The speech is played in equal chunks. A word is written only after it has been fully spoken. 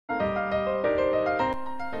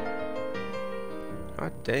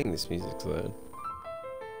God dang, this music's loud.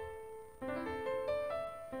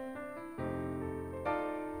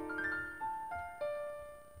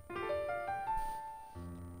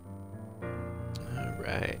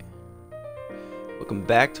 Alright. Welcome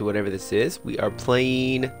back to whatever this is. We are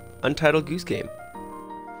playing Untitled Goose Game.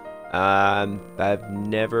 I've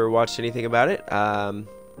never watched anything about it.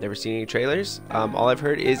 Never seen any trailers. All I've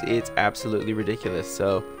heard is it's absolutely ridiculous,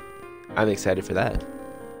 so I'm excited for that.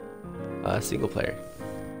 Single player.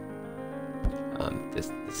 This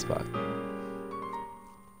spot.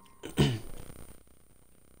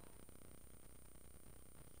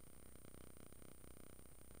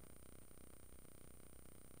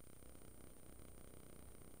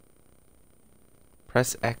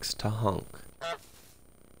 Press X to honk.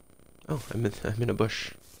 Oh, I'm in a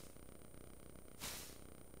bush.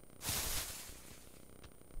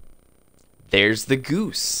 There's the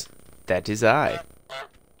goose. That is I.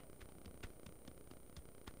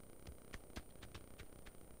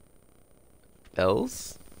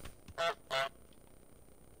 Bells?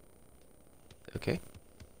 Okay.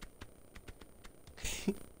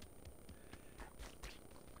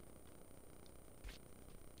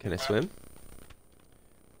 Can I swim?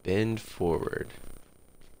 Bend forward.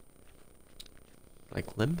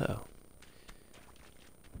 Like limbo.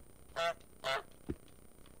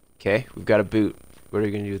 Okay, we've got a boot. What are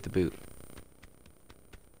we going to do with the boot?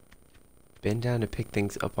 Bend down to pick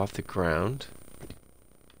things up off the ground.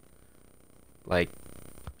 Like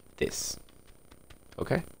this.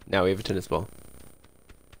 Okay, now we have a tennis ball.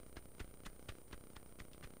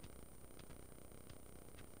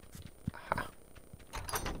 Aha.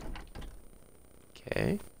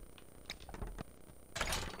 Okay.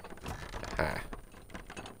 Aha.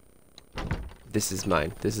 This is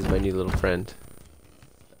mine. This is my new little friend.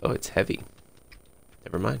 Oh, it's heavy.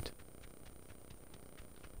 Never mind.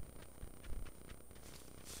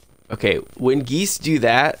 Okay, when geese do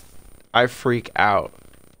that, I freak out.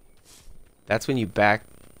 That's when you back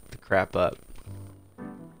the crap up.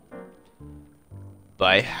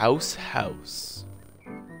 By house.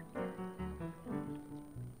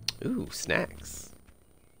 Ooh, snacks.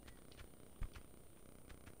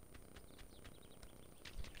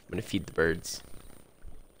 I'm gonna feed the birds.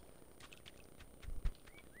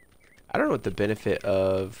 I don't know what the benefit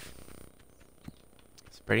of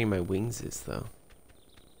spreading my wings is, though.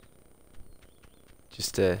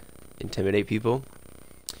 Just to intimidate people.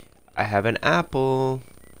 I have an apple.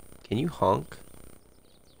 Can you honk?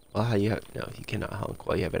 Well, no, you cannot honk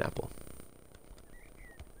while you have an apple.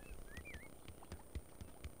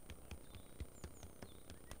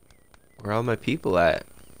 Where are all my people at?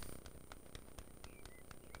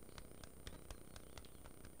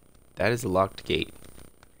 That is a locked gate.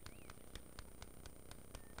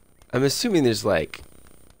 I'm assuming there's like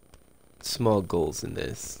small goals in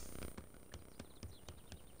this.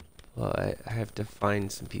 Well, I have to find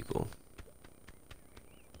some people.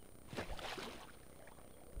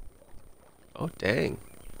 Oh, dang.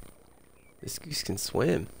 This goose can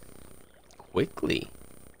swim. Quickly.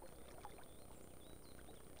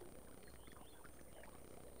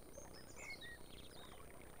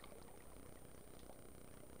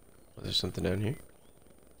 Was there something down here?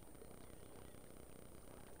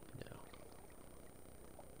 No.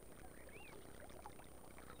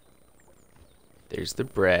 There's the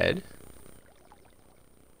bread.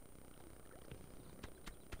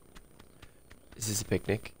 Is this a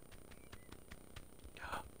picnic?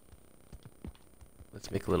 Let's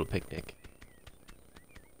make a little picnic.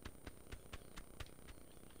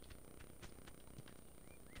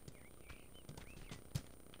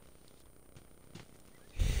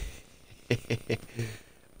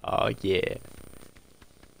 Oh yeah.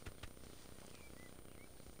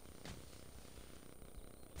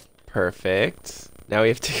 Perfect. Now we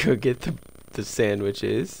have to go get the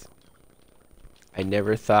sandwiches. I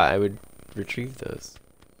never thought I would retrieve those.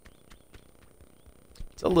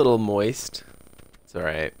 It's a little moist. It's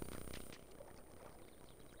alright.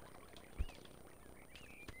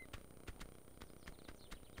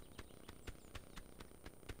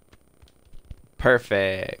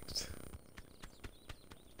 Perfect.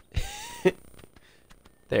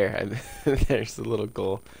 There, there's the little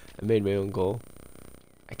goal. I made my own goal.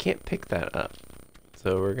 I can't pick that up,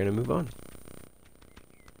 so we're gonna move on.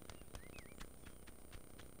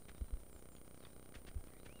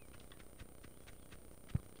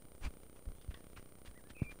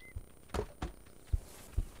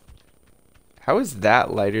 How is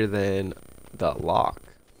that lighter than the lock?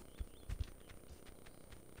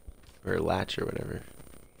 Or latch or whatever.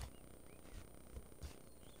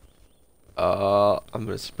 I'm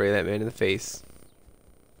gonna spray that man in the face.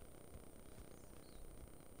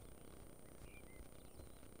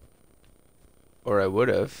 Or I would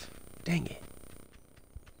have. Dang it.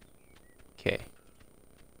 Okay.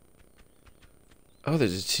 Oh,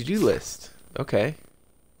 there's a to-do list. Okay.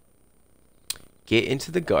 Get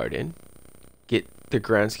into the garden. Get the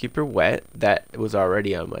groundskeeper wet. That was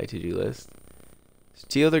already on my to-do list.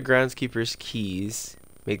 Steal the groundskeeper's keys.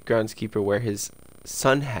 Make groundskeeper wear his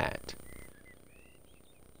sun hat.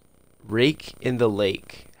 Rake in the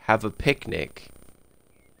lake. Have a picnic.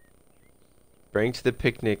 Bring to the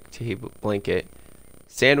picnic table blanket.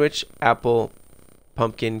 Sandwich, apple,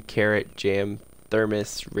 pumpkin, carrot, jam,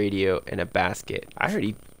 thermos, radio, and a basket.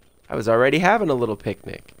 I was already having a little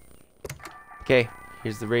picnic. Okay,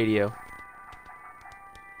 here's the radio.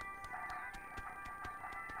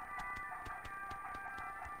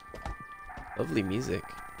 Lovely music.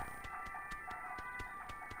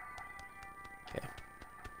 Okay.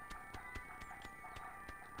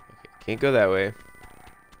 Can't go that way.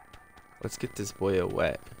 Let's get this boyo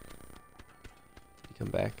wet. Did he come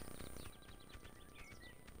back?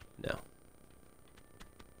 No.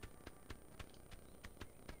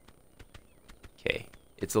 Okay.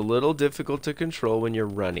 It's a little difficult to control when you're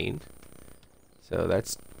running. So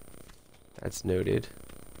that's noted.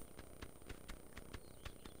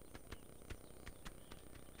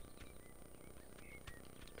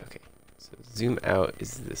 Okay. So zoom out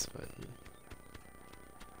is this button.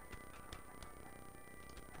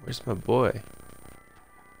 Where's my boy?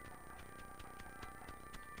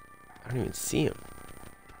 I don't even see him.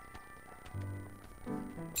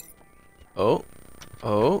 Oh.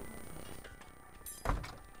 Oh.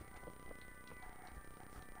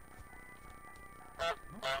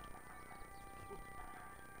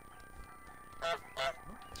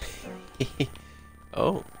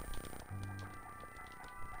 Oh.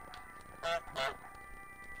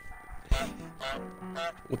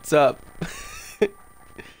 What's up?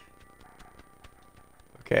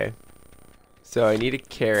 Okay. So I need a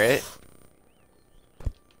carrot.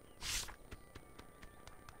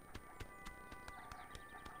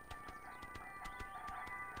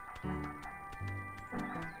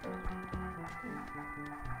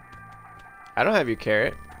 I don't have your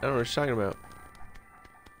carrot. I don't know what you're talking about.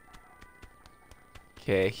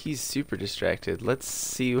 Okay, he's super distracted. Let's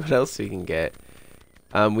see what else we can get.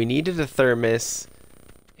 We needed a thermos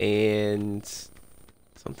and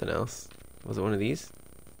something else. Was it one of these?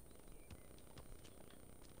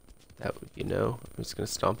 That would be no. I'm just gonna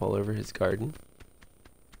stomp all over his garden.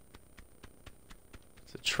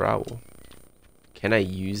 It's a trowel. Can I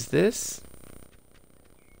use this?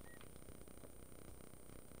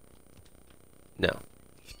 No.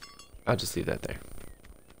 I'll just leave that there.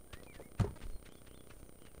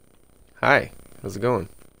 Hi, how's it going?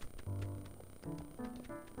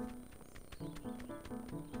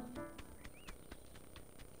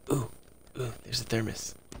 Ooh, there's a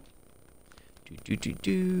thermos.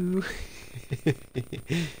 Do.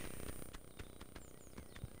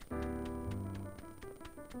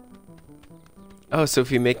 Oh, so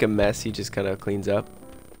if you make a mess, he just kind of cleans up?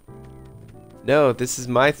 No, this is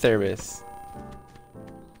my thermos.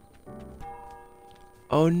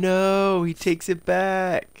 Oh no, he takes it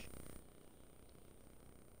back.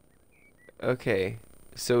 Okay,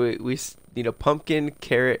 so we need a pumpkin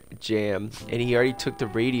carrot jam, and he already took the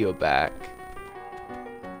radio back.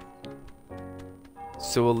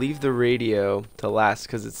 So we'll leave the radio to last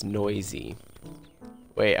because it's noisy.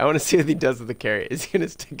 Wait, I want to see what he does with the carrot. Is he going to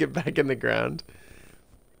stick it back in the ground?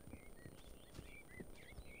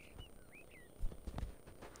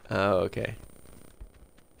 Oh, okay.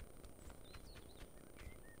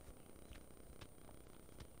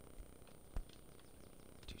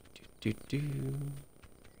 Do.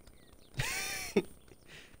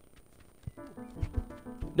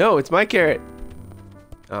 No, it's my carrot.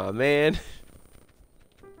 Oh man.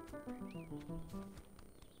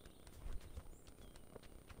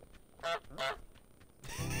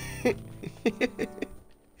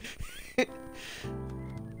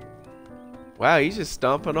 Wow, he's just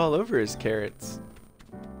stomping all over his carrots.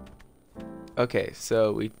 Okay,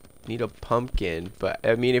 so we need a pumpkin, but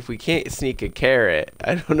I mean, if we can't sneak a carrot,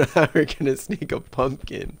 I don't know how we're gonna sneak a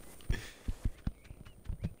pumpkin.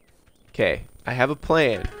 Okay, I have a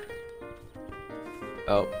plan.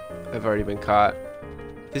 Oh, I've already been caught.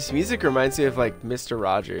 This music reminds me of like Mr.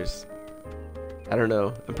 Rogers. I don't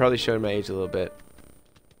know. I'm probably showing my age a little bit.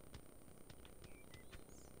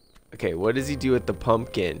 Okay, what does he do with the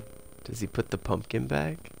pumpkin? Does he put the pumpkin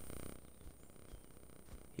back?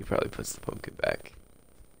 He probably puts the pumpkin back.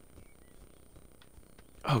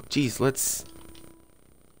 Oh, geez, let's...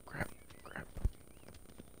 Grab.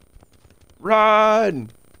 Run!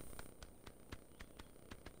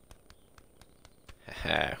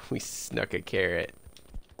 Haha, We snuck a carrot.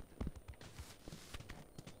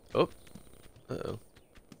 Oh. Uh-oh.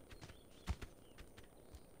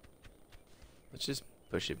 Let's just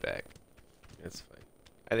push it back. That's fine.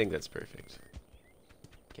 I think that's perfect.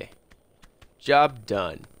 Okay. Job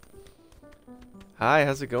done. Hi,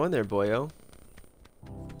 how's it going there, boyo?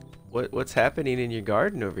 What's happening in your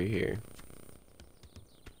garden over here?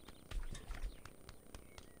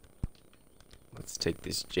 Let's take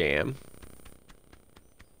this jam.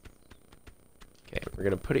 Okay, we're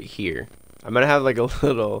gonna put it here. I'm gonna have like a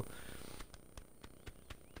little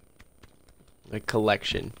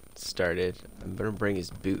collection started. I'm gonna bring his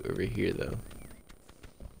boot over here though.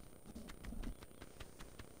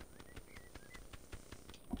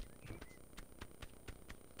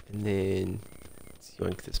 And then let's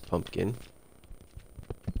yoink this pumpkin.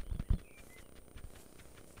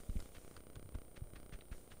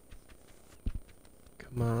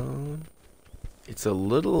 Come on. It's a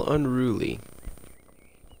little unruly.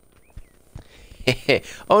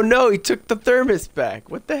 Oh no, he took the thermos back.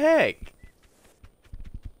 What the heck?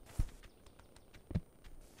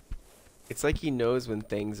 It's like he knows when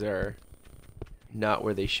things are not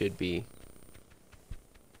where they should be.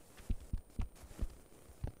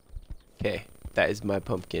 Okay, that is my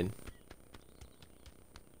pumpkin.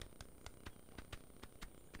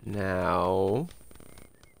 Now,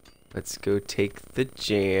 let's go take the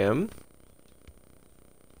jam.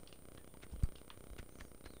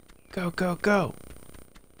 Go, go, go.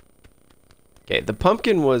 Okay, the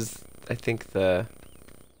pumpkin was, I think, the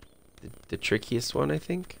trickiest one, I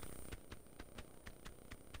think.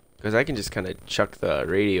 Because I can just kind of chuck the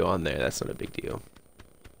radio on there. That's not a big deal.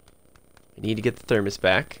 I need to get the thermos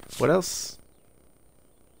back. What else?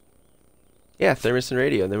 Yeah, thermos and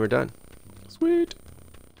radio, and then we're done. Sweet.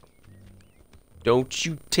 Don't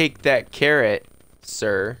you take that carrot,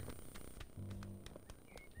 sir.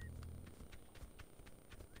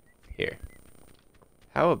 Here.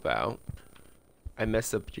 How about I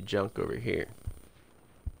mess up your junk over here?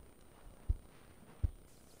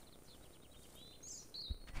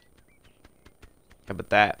 How about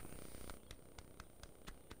that?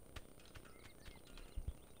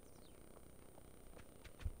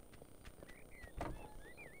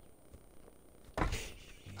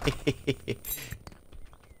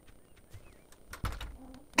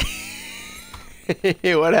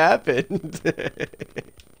 What happened?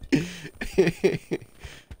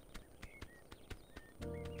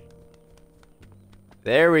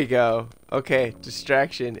 There we go. Okay,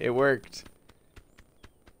 distraction. It worked.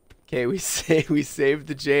 Okay, we saved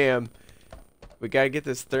the jam. We gotta get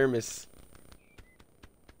this thermos.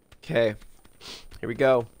 Okay, here we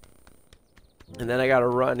go. And then I gotta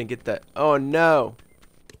run and get that. Oh no!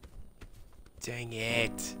 Dang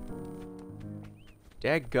it!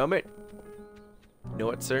 Dadgummit! You know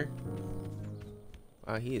what, sir?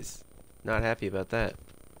 Wow, he is not happy about that.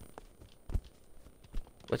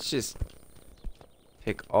 Let's just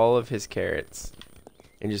pick all of his carrots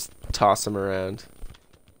and just toss them around.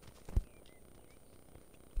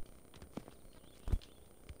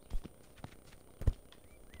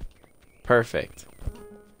 Perfect.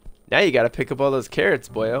 Now you gotta pick up all those carrots,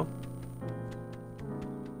 boyo.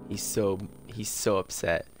 He's so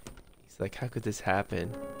upset. He's like, how could this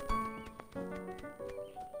happen?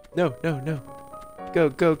 No, no, no. Go,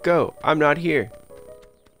 go, go. I'm not here.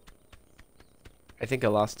 I think I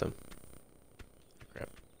lost him. Crap.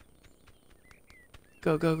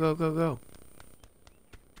 Go, go, go, go, go.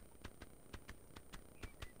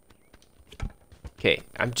 Okay,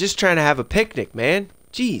 I'm just trying to have a picnic, man.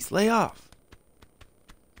 Jeez, lay off.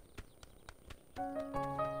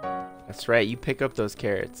 That's right, you pick up those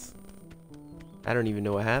carrots. I don't even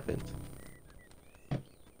know what happened.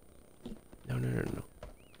 No, no, no, no.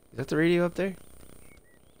 Is that the radio up there?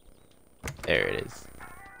 There it is.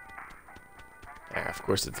 Ah, of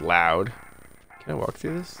course it's loud. Can I walk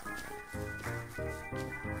through this?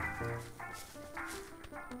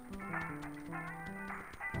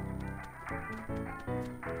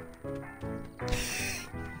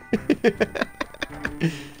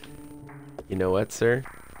 You know what, sir?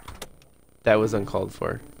 That was uncalled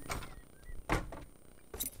for.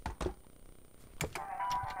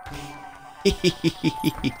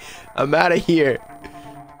 I'm out of here.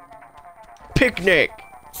 Picnic.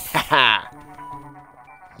 Haha.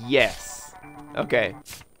 Yes. Okay.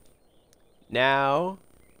 Now,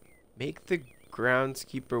 make the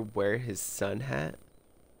groundskeeper wear his sun hat.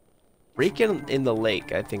 Rake in the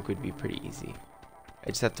lake, I think, would be pretty easy. I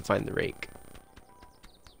just have to find the rake.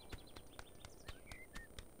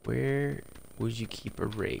 Where would you keep a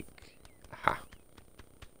rake? Aha.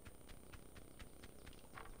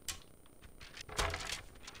 'Cause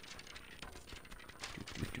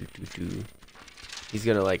do. He's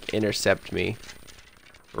gonna like intercept me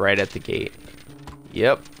right at the gate.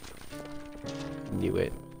 Yep. Knew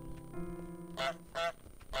it.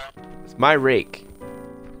 It's my rake.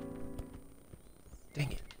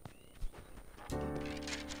 Dang it.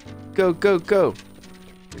 Go, go, go.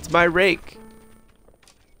 It's my rake.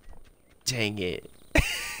 Dang it.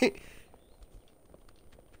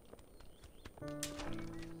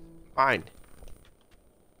 Fine.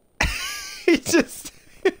 He just...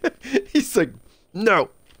 He's like, no.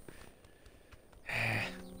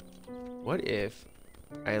 What if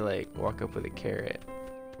I like walk up with a carrot?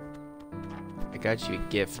 I got you a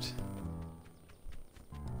gift.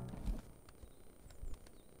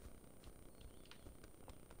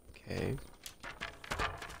 Okay.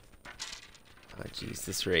 Oh jeez,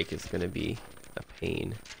 this rake is gonna be a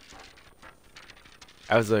pain.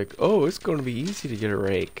 I was like, oh, it's gonna be easy to get a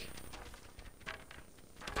rake.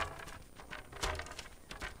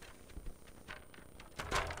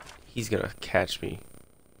 He's gonna catch me.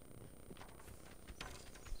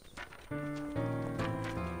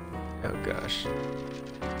 Oh gosh.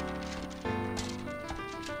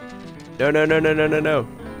 No, no, no, no, no, no, no.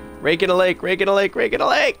 Rake in a lake, rake in a lake, rake in a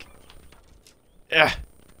lake! Ugh.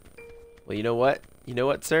 Well, you know what? You know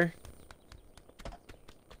what, sir?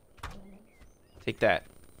 Take that.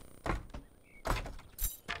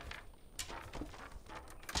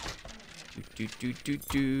 Do, do, do, do,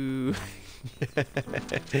 do.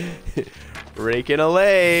 Rake in a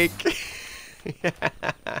lake.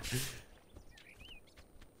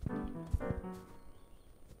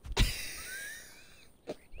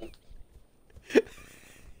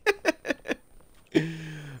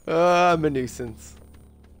 Oh, I'm a nuisance.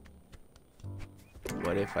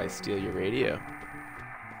 What if I steal your radio?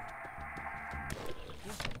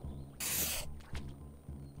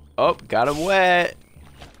 Oh, got him wet.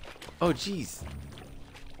 Oh, jeez.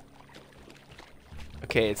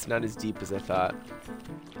 Okay, it's not as deep as I thought.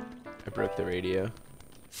 I broke the radio.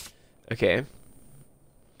 Okay.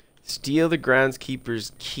 Steal the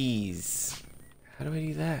groundskeeper's keys. How do I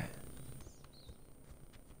do that?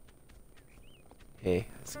 Hey,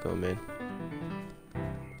 let's go, man.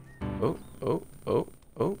 Oh, oh, oh,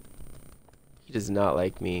 oh. He does not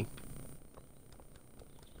like me.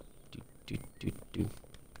 Do, do, do, do.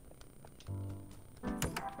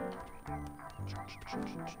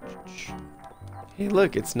 Hey,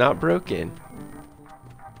 look, it's not broken.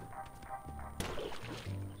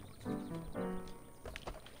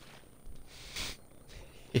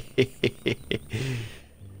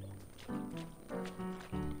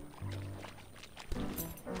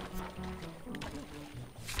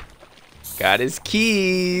 Got his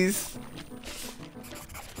keys.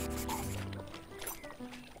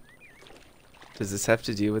 Does this have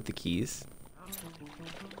to do with the keys?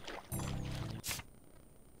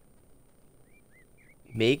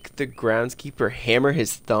 Make the groundskeeper hammer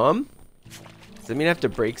his thumb? Does that mean I have to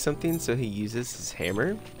break something so he uses his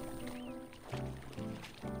hammer?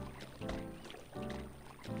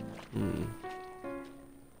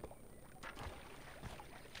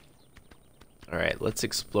 Alright, let's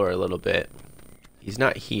explore a little bit. He's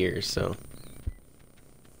not here, so...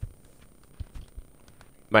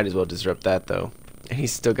 Might as well disrupt that, though. And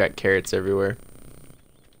he's still got carrots everywhere.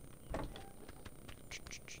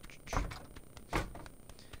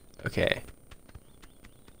 Okay.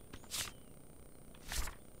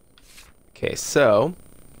 Okay, so...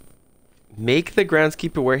 Make the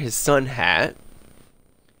groundskeeper wear his sun hat.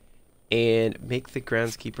 And make the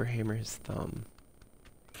groundskeeper hammer his thumb.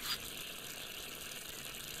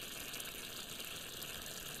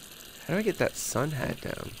 How do I get that sun hat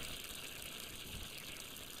down?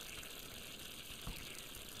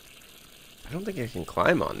 I don't think I can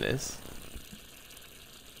climb on this.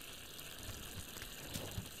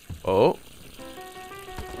 Oh.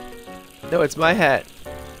 No, it's my hat.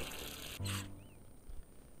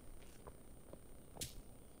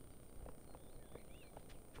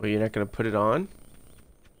 Well, you're not gonna put it on?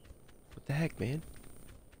 What the heck, man?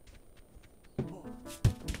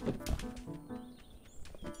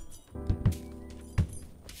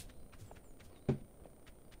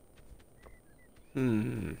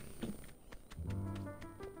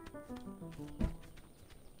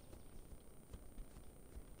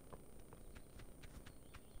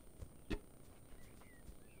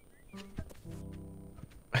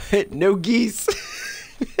 No geese.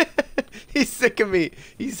 He's sick of me.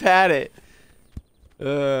 He's had it.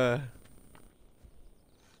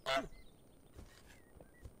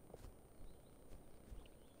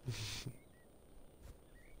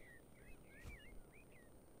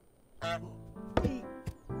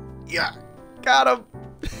 Yeah, got him.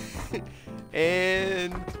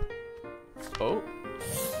 And Oh.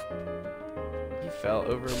 He fell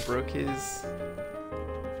over and broke his...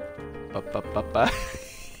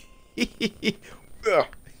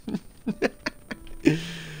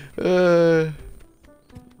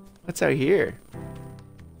 What's out here?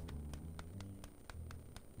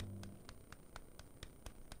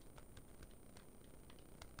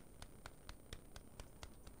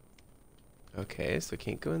 Okay, so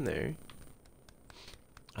can't go in there.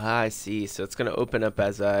 Ah, I see. So it's gonna open up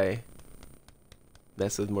as I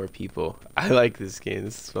mess with more people. I like this game.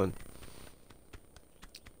 This is fun.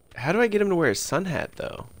 How do I get him to wear a sun hat,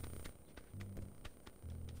 though?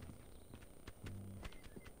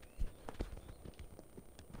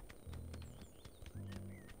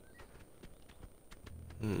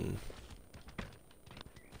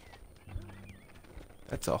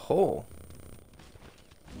 That's a hole.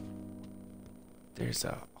 There's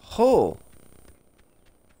a hole.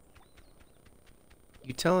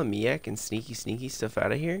 You telling me I can sneaky stuff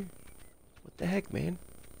out of here? What the heck, man?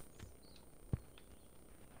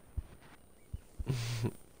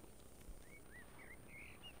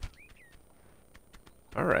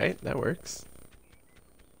 Alright, that works.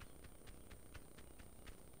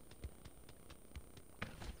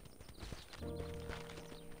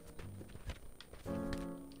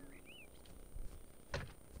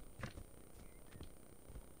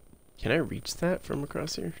 Can I reach that from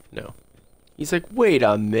across here? No. He's like, wait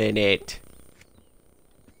a minute.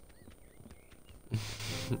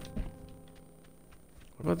 What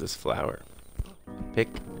about this flower? Pick.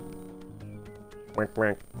 Wank,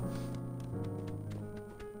 wank.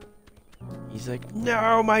 He's like,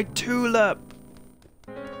 no, my tulip.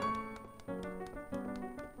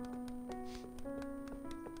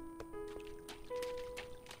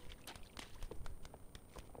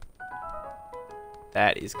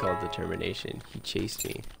 That is called determination. He chased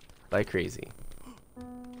me like crazy.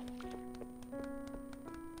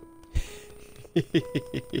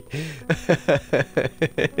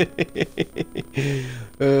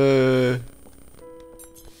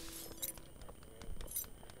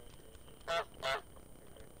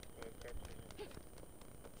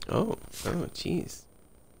 Oh, jeez.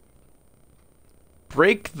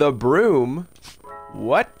 Break the broom?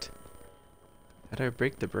 What? How do I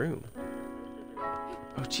break the broom?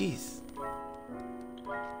 Oh, jeez.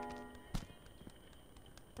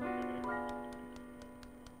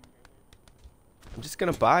 I'm just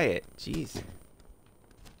gonna buy it. Jeez.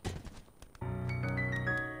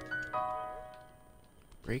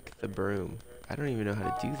 Break the broom. I don't even know how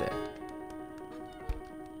to do that.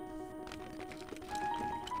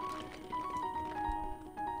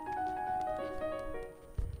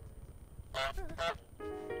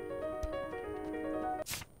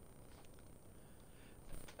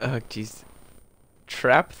 Oh, jeez.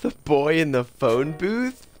 Trap the boy in the phone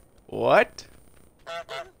booth? What?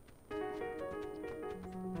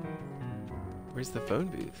 Where's the phone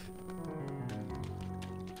booth?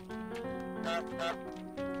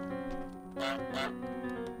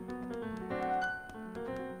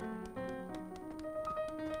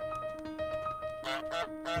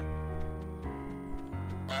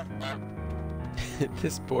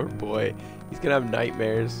 This poor boy. He's gonna have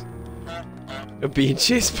nightmares of being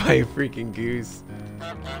chased by a freaking goose.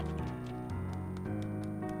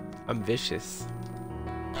 I'm vicious.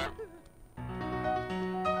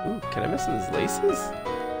 Ooh, can I mess with his laces?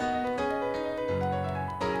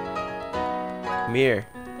 Come here.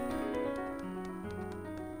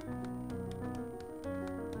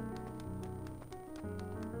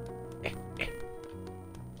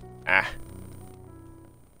 Ah.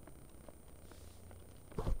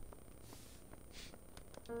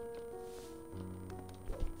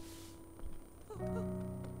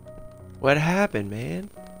 What happened, man?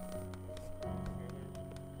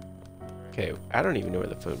 Okay, I don't even know where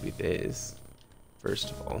the phone booth is,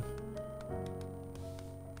 first of all.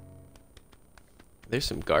 There's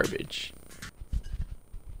some garbage.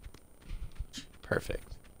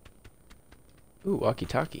 Perfect. Ooh,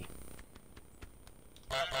 walkie-talkie.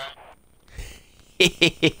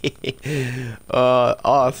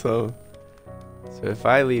 Awesome. So if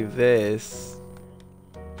I leave this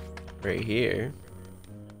right here,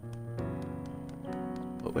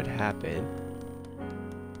 what would happen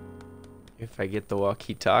if I get the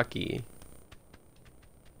walkie-talkie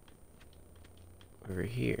over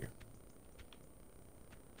here?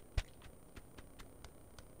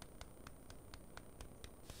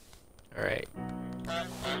 All right.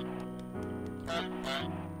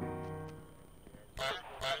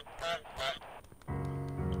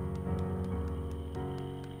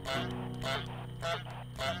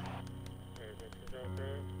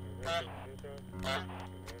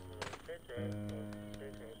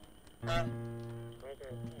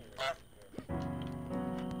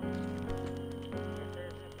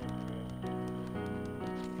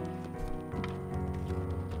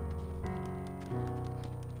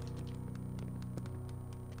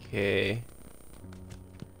 Okay.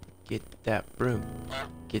 Get that broom.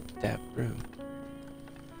 Get that broom.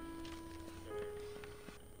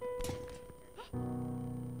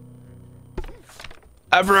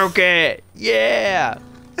 I broke it! Yeah!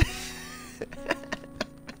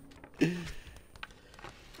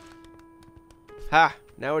 Ha!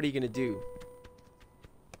 Now what are you gonna do?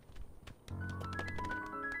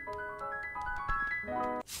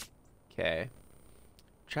 Okay.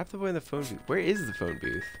 Trap the boy in the phone booth. Where is the phone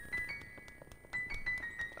booth?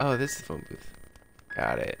 Oh, this is the phone booth.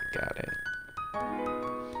 Got it, got it.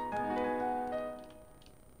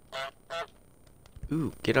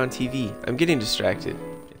 Ooh, get on TV. I'm getting distracted.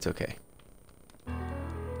 It's okay.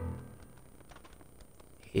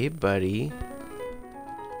 Hey, buddy.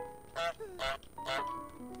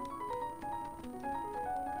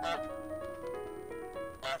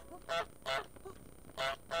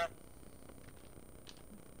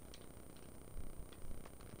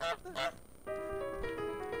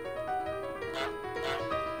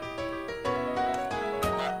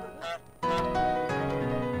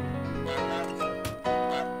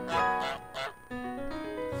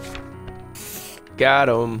 Got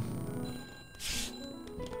him.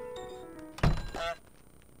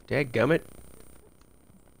 Dadgummit.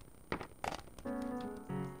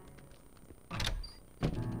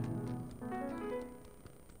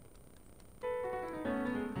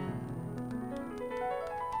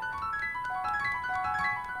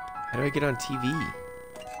 How do I get on TV?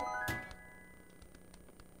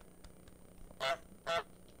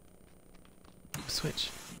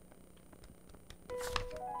 Switch.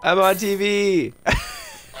 I'm on TV.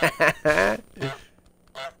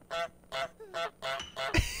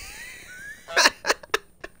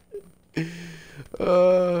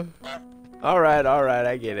 All right,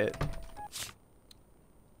 I get it.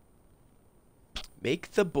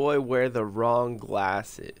 Make the boy wear the wrong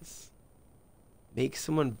glasses. Make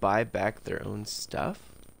someone buy back their own stuff?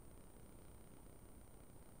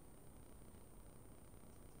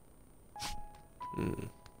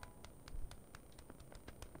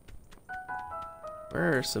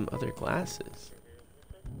 Where are some other glasses?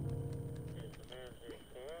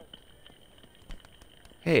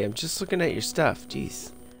 Hey, I'm just looking at your stuff.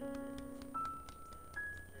 Jeez.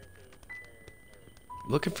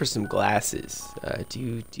 Looking for some glasses.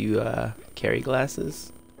 Do you carry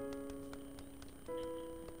glasses?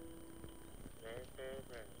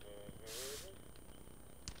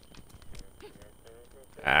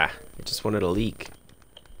 Ah, I just wanted a leak.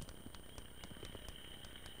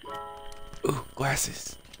 Ooh,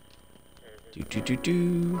 glasses.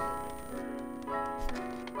 Do.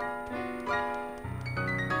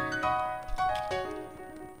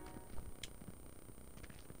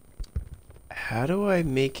 How do I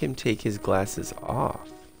make him take his glasses off?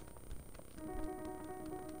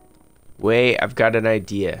 Wait, I've got an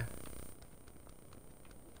idea.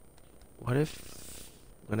 What if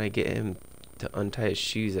when I get him to untie his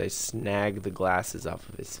shoes, I snag the glasses off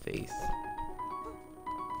of his face?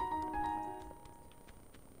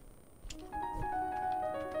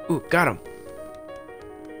 Ooh, got him.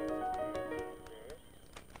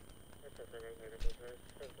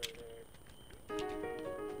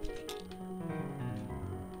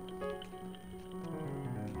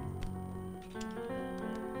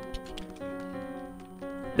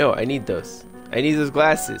 No, I need those. I need those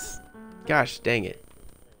glasses. Gosh, dang it.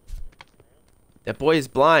 That boy is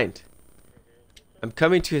blind. I'm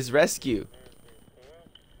coming to his rescue.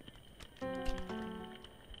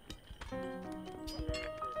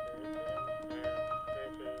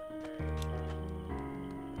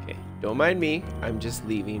 Okay, don't mind me. I'm just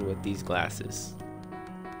leaving with these glasses.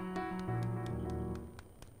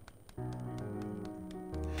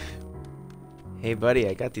 Hey buddy,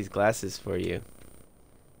 I got these glasses for you.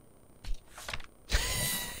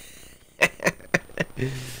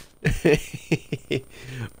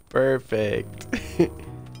 Perfect.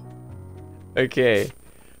 Okay.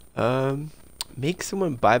 Make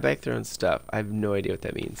someone buy back their own stuff. I have no idea what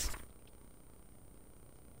that means.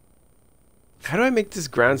 How do I make this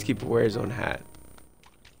groundskeeper wear his own hat?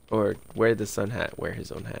 Or wear the sun hat, wear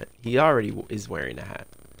his own hat? He already is wearing a hat.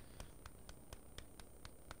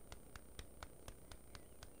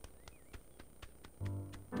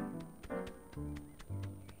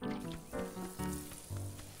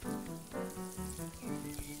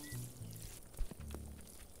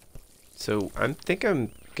 So I think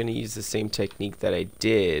I'm gonna use the same technique that I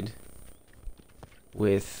did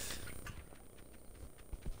with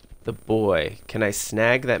The boy. Can I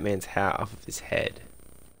snag that man's hat off of his head?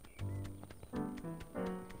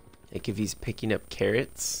 Like if he's picking up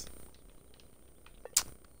carrots?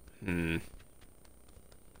 Hmm.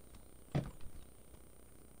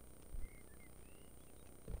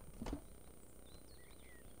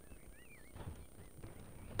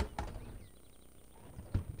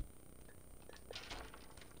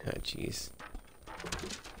 Oh, jeez.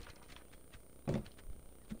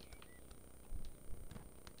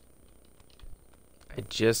 I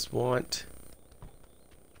just want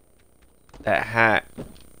that hat.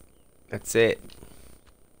 That's it.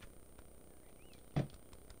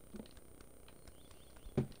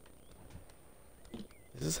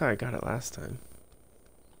 This is how I got it last time.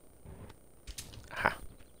 Aha,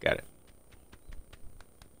 got it.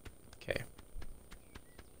 Okay.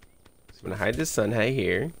 So I'm gonna hide the sun hat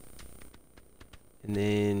here. And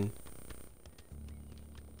then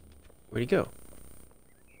where'd he go?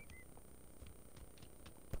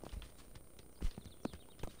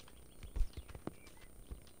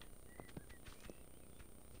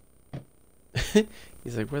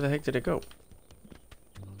 He's like, where the heck did it go?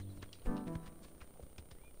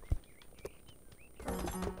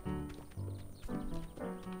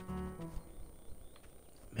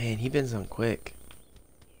 Man, he bends on quick.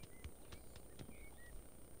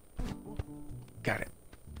 Got it.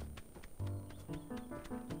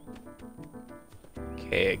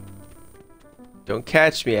 Okay. Don't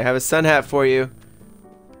catch me. I have a sun hat for you.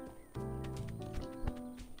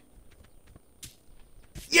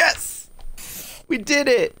 Yes! We did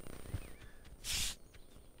it!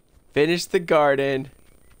 Finish the garden.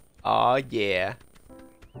 Aw, yeah.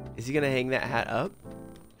 Is he gonna hang that hat up?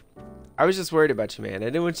 I was just worried about you, man. I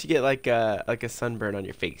didn't want you to get like a sunburn on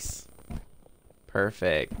your face.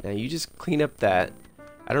 Perfect. Now you just clean up that.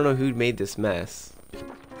 I don't know who made this mess.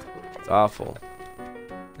 It's awful.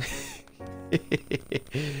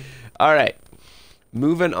 All right.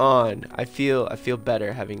 Moving on. I feel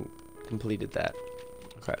better having completed that.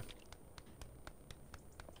 Okay.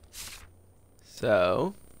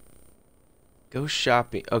 So, go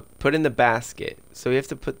shopping. Oh, put in the basket. So we have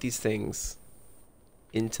to put these things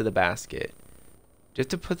into the basket. Do you have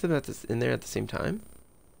to put them in there at the same time?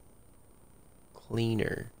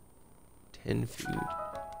 Cleaner. 10 food.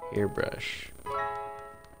 Hairbrush.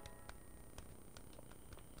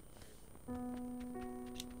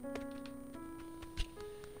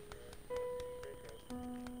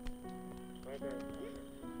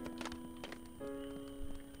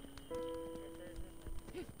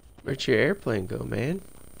 Where'd your airplane go, man?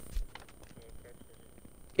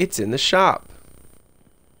 It's in the shop.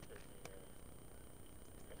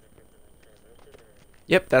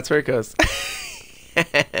 Yep, that's where it goes. Okay,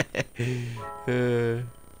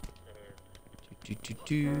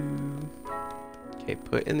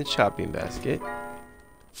 put in the shopping basket.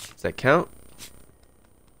 Does that count?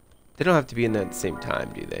 They don't have to be in there at the same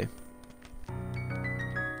time, do they?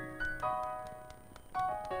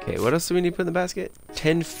 Okay, what else do we need to put in the basket?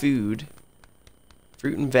 10 food.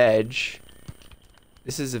 Fruit and veg.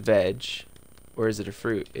 This is a veg. Or is it a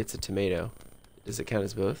fruit? It's a tomato. Does it count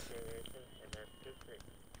as both?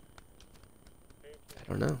 I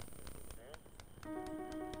don't know.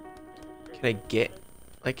 Can I get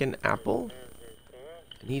like an apple?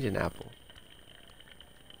 I need an apple.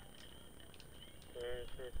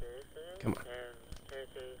 Come on.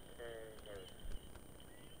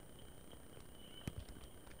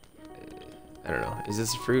 I don't know. Is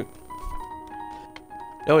this a fruit?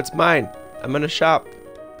 No, it's mine. I'm gonna shop.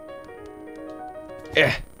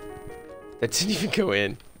 Eh. That didn't even go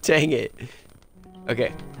in. Dang it.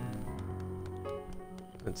 Okay.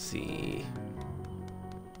 Let's see.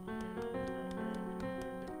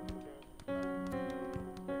 Oh,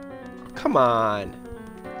 come on.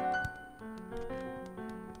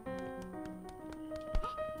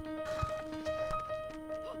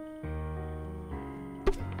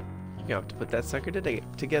 You have to put that sucker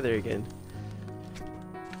together again.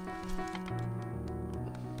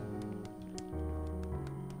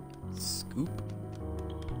 Scoop.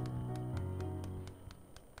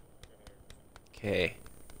 Okay.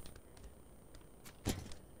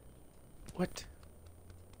 What?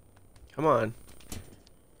 Come on.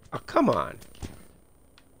 Oh, come on.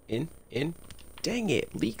 In. Dang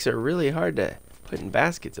it. Leeks are really hard to put in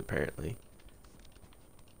baskets, apparently.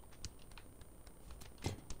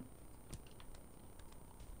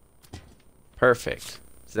 Perfect.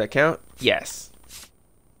 Does that count? Yes.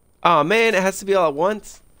 Oh man, it has to be all at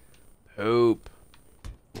once? Poop.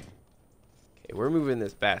 Okay, we're moving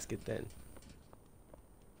this basket then.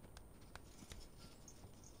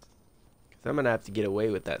 Because I'm going to have to get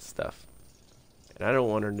away with that stuff. And I don't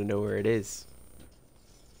want her to know where it is.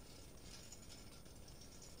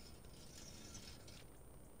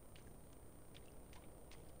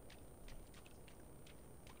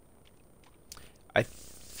 I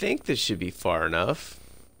think this should be far enough.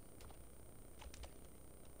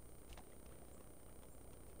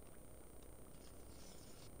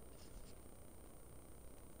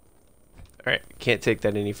 Alright, can't take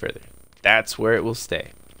that any further. That's where it will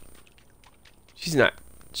stay. She's not...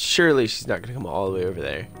 Surely she's not going to come all the way over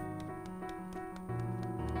there.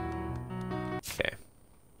 Okay.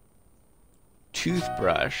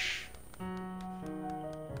 Toothbrush.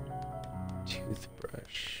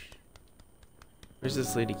 Toothbrush. Where's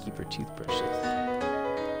this lady keep her toothbrushes?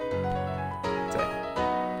 What's that?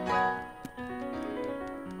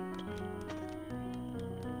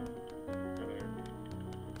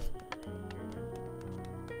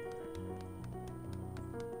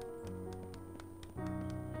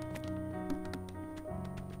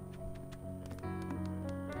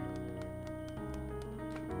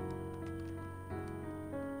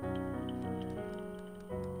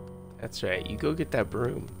 That's right. You go get that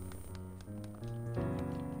broom.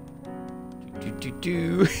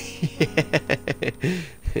 Do.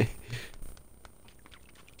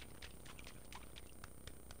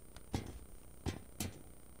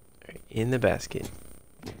 Alright, in the basket.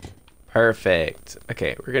 Perfect.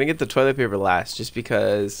 Okay, we're gonna get the toilet paper last just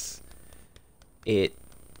because it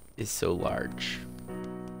is so large.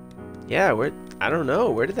 Yeah, where... I don't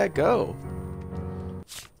know. Where did that go?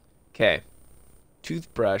 Okay.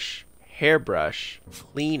 Toothbrush, hairbrush,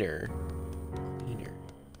 cleaner.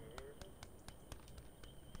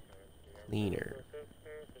 Cleaner.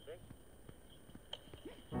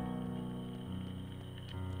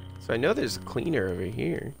 So I know there's a cleaner over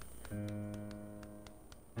here.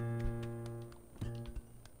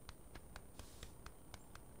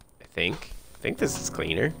 I think this is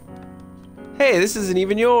cleaner. Hey, this isn't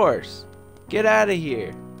even yours. Get out of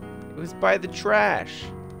here. It was by the trash.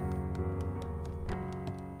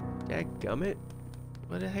 Dadgummit.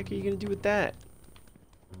 What the heck are you gonna do with that?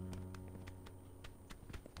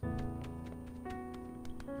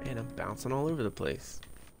 Man, I'm bouncing all over the place.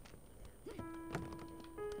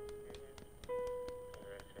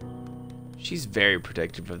 She's very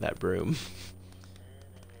protective of that broom.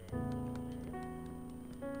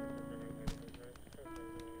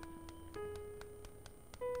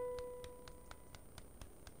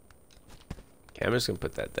 Okay, I'm just gonna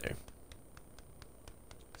put that there.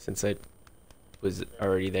 Since I was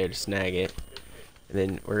already there to snag it. And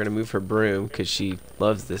then we're gonna move her broom because she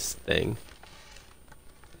loves this thing.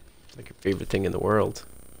 It's like her favorite thing in the world.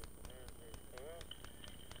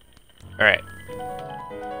 Alright.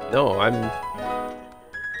 No,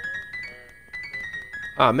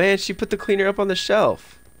 Aw, man, she put the cleaner up on the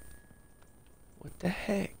shelf. What the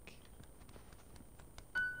heck?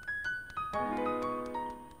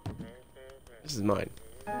 This is mine.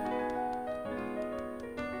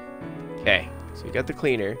 Okay, so we got the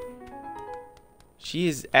cleaner. She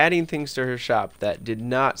is adding things to her shop that did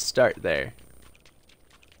not start there.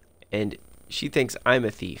 And she thinks I'm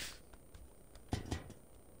a thief.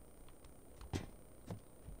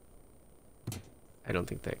 I don't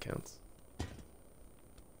think that counts.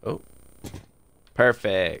 Oh.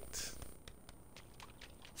 Perfect.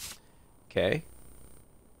 Okay.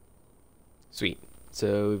 Sweet.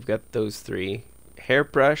 So we've got those three.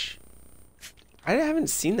 Hairbrush. I haven't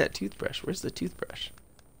seen that toothbrush. Where's the toothbrush?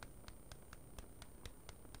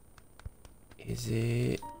 Is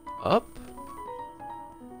it up?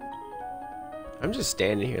 I'm just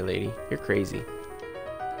standing here, lady. You're crazy.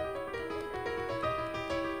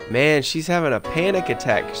 Man, she's having a panic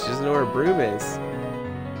attack. She doesn't know where her broom is.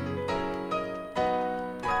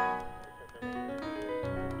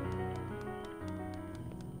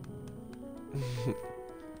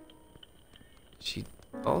 She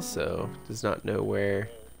also does not know where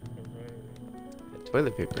the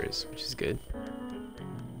toilet paper is, which is good.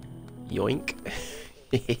 Yoink.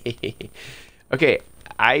 Okay,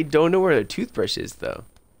 I don't know where the toothbrush is, though.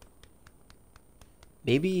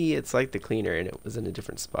 Maybe it's like the cleaner and it was in a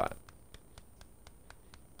different spot.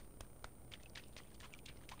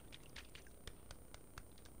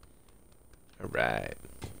 Alright.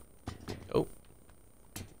 Oh.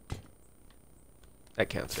 That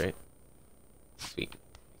counts, right? Sweet.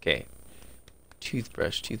 Okay.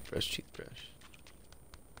 Toothbrush, toothbrush, toothbrush.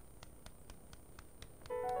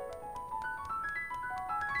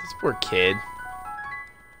 This poor kid.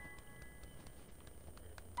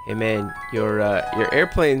 Hey man, your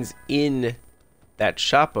airplane's in that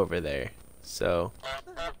shop over there. So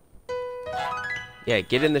yeah,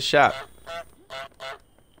 get in the shop.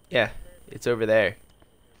 Yeah, It's over there.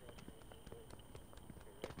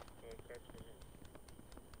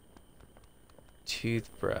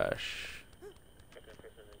 Toothbrush.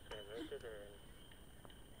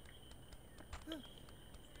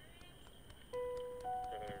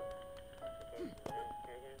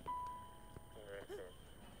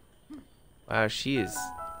 Wow, she is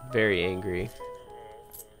very angry.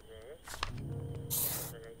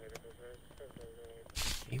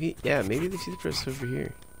 Maybe, yeah, maybe the toothbrush is over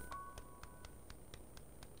here.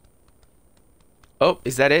 Oh,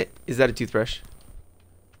 is that it? Is that a toothbrush?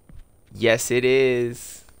 Yes, it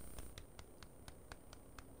is.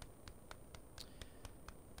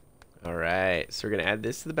 Alright, so we're going to add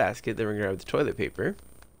this to the basket. Then we're going to grab the toilet paper.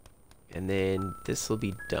 And then this will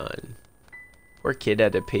be done. Poor kid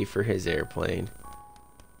had to pay for his airplane.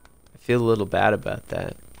 I feel a little bad about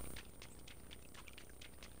that.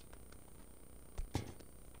 It's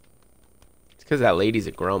because that lady's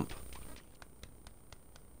a grump.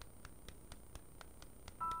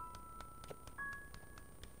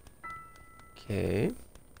 Okay.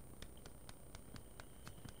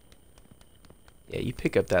 Yeah, you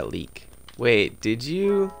pick up that leak. Wait, did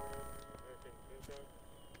you?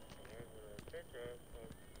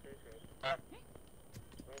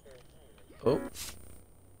 Oh.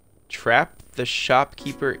 Trap the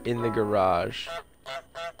shopkeeper in the garage.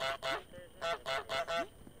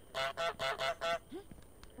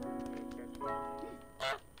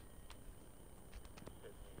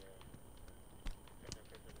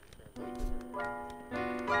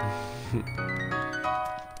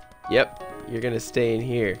 Yep, you're gonna stay in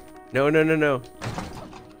here. No, no, no, no.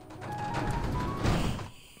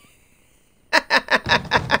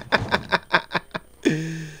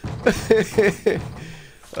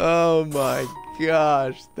 Oh my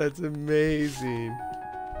gosh, that's amazing.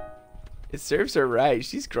 It serves her right.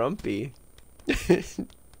 She's grumpy.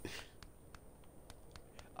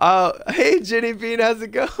 Oh, hey Jenny Bean, how's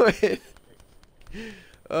it going?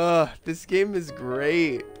 Oh, this game is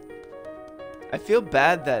great. I feel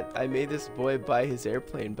bad that I made this boy buy his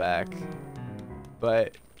airplane back,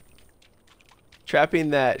 but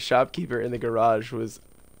trapping that shopkeeper in the garage was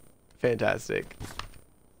fantastic.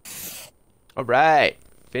 All right,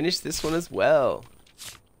 finish this one as well.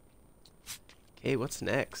 Okay, what's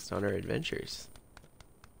next on our adventures?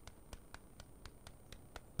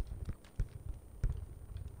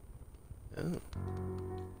 Oh.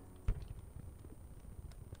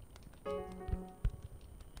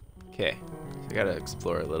 Okay, so I gotta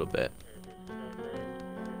explore a little bit.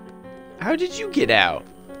 How did you get out?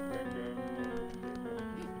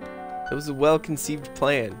 That was a well-conceived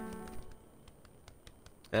plan.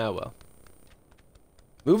 Ah, well.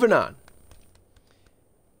 Moving on.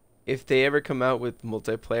 If they ever come out with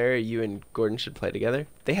multiplayer, you and Gordon should play together.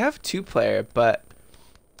 They have 2-player, but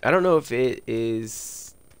I don't know if it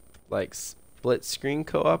is like split screen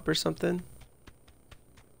co-op or something.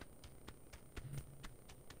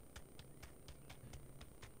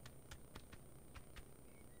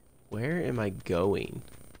 Where am I going?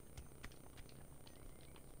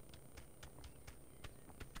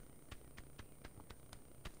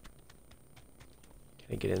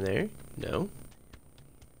 Can I get in there? No.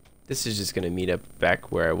 This is just gonna meet up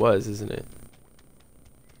back where I was, isn't it?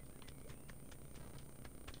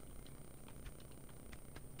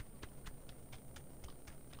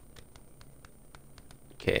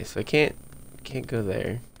 Okay, so I can't go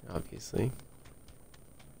there, obviously.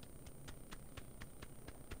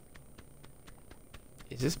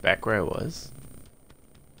 Is this back where I was?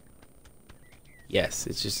 Yes,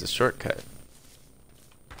 it's just a shortcut.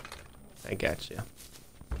 I gotcha.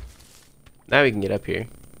 Now we can get up here.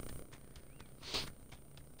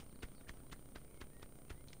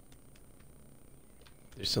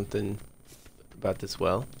 There's something about this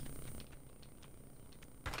well.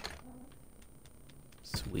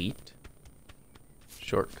 Sweet.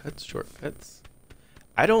 Shortcuts, shortcuts.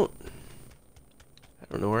 I don't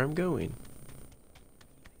know where I'm going.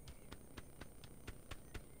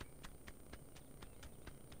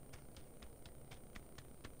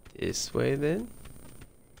 This way then?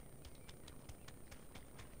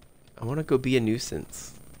 I want to go be a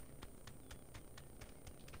nuisance.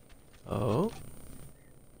 Oh?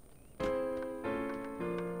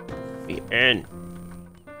 Be in.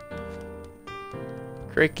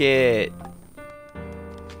 Cricket.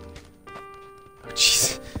 Oh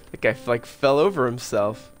jeez, that guy like fell over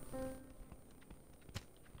himself.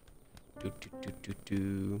 Do do do do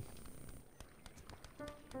do.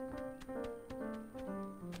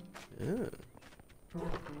 Oh.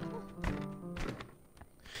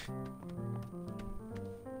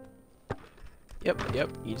 Yep,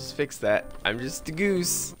 you just fixed that. I'm just a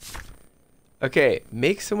goose. Okay,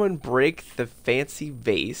 make someone break the fancy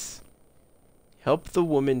vase. Help the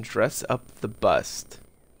woman dress up the bust.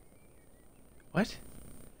 What?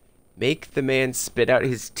 Make the man spit out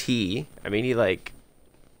his tea. I mean, he like...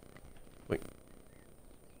 Wait.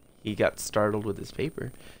 He got startled with his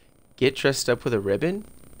paper. Get dressed up with a ribbon.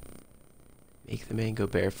 Make the man go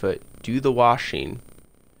barefoot. Do the washing.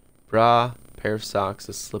 Bra, pair of socks,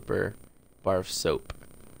 a slipper, bar of soap.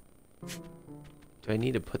 Do I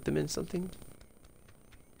need to put them in something?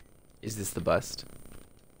 Is this the bust?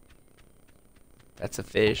 That's a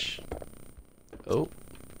fish. Oh,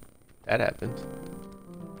 that happened.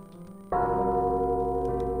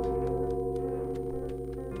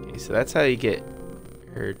 Okay, so that's how you get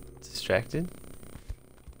her distracted.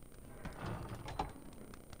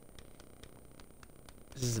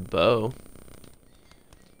 This is a bow.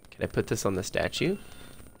 Can I put this on the statue?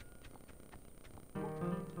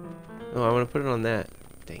 Oh, I want to put it on that.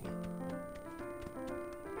 Dang it.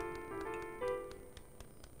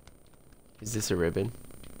 Is this a ribbon?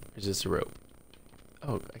 Or is this a rope?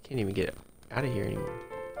 Oh, I can't even get out of here anymore.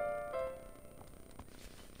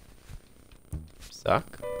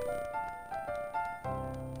 Suck.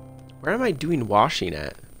 Where am I doing washing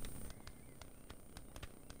at?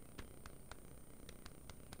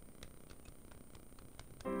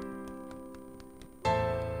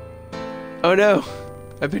 Oh no!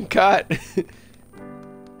 I've been caught!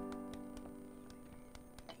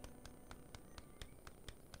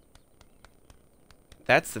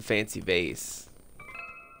 That's the fancy vase.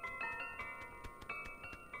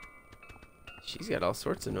 She's got all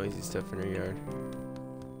sorts of noisy stuff in her yard.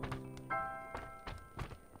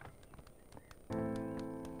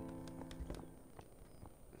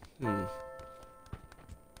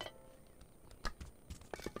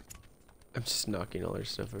 I'm just knocking all her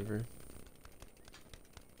stuff over.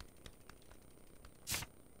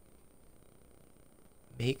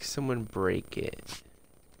 Make someone break it.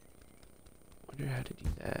 Wonder how to do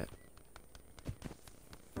that.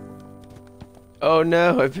 Oh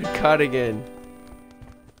no, I've been caught again.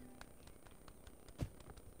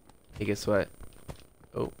 Hey, guess what?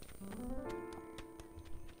 Oh.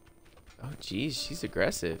 Oh geez, she's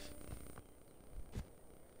aggressive.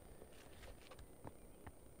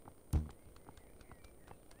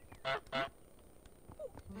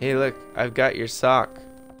 Hey look, I've got your sock.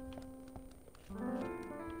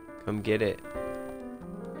 Come get it.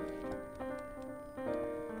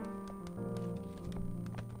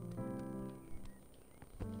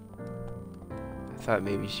 I thought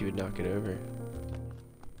maybe she would knock it over.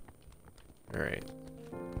 Alright.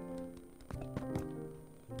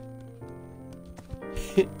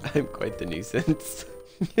 I'm quite the nuisance.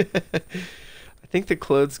 I think the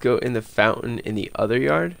clothes go in the fountain in the other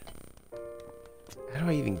yard. How do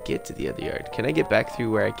I even get to the other yard? Can I get back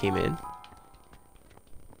through where I came in?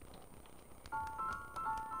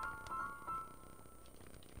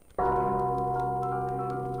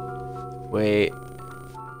 Wait.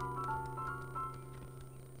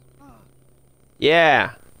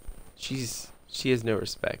 Yeah. She has no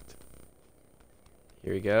respect.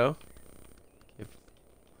 Here we go.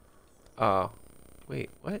 Oh. Wait,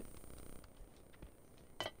 what?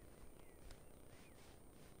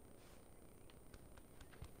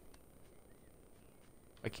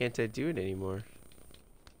 Why can't I do it anymore?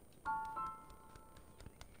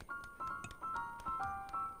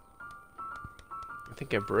 I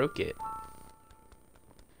think I broke it.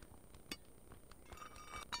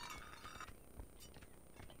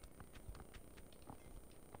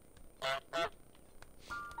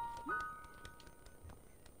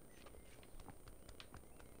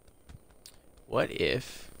 What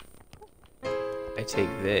if I take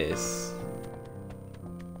this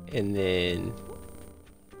and then...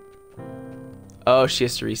 Oh, she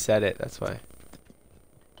has to reset it. That's why.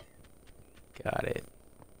 Got it.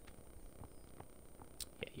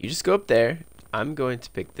 Yeah, you just go up there. I'm going to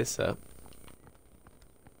pick this up.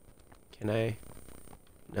 Can I?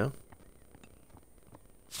 No?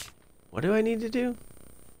 What do I need to do?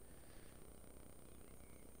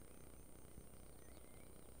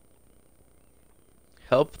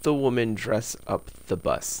 Help the woman dress up the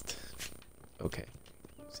bust. Okay.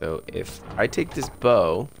 So if I take this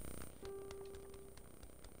bow...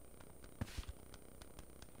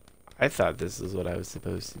 I thought this is what I was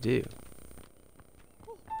supposed to do.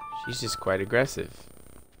 She's just quite aggressive.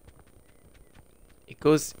 It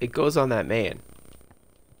goes on that man.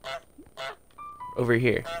 Over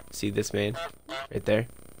here. See this man? Right there?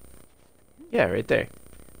 Yeah, right there.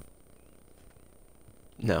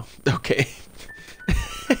 No. Okay.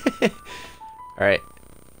 Alright.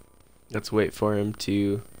 Let's wait for him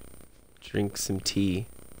to drink some tea.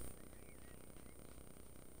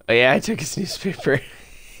 Oh yeah, I took his newspaper.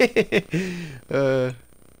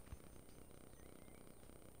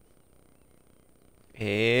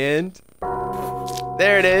 And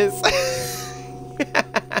there it is.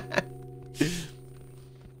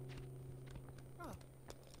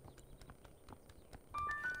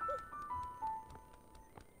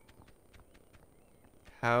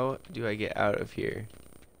 How do I get out of here?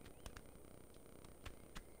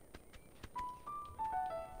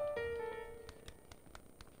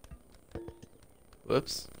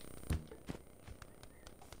 Whoops.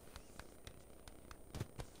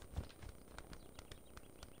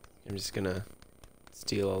 I'm just gonna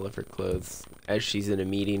steal all of her clothes as she's in a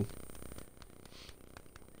meeting.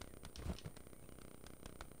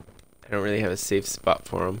 I don't really have a safe spot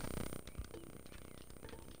for them.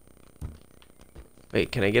 Wait,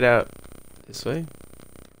 can I get out this way?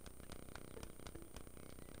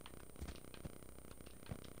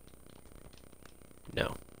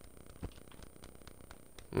 No.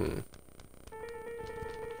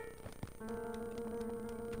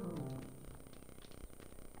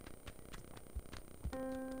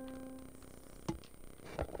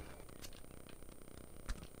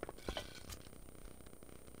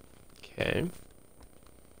 Okay.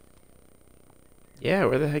 Yeah,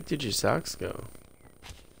 where the heck did your socks go?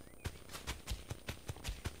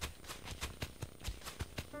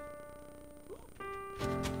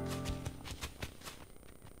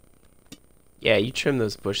 Yeah, you trim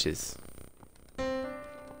those bushes.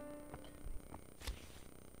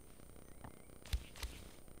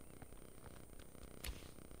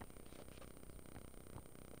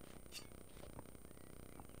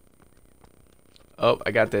 Oh,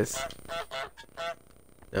 I got this.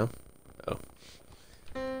 No? Oh.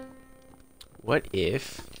 What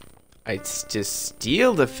if I just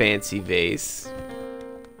steal the fancy vase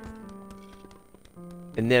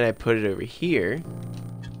and then I put it over here?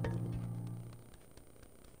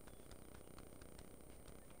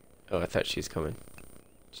 Oh, I thought she was coming.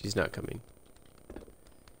 She's not coming.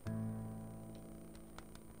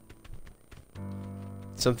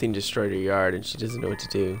 Something destroyed her yard and she doesn't know what to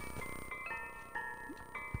do.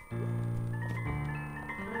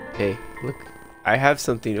 Hey, look. I have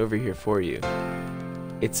something over here for you.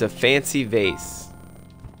 It's a fancy vase.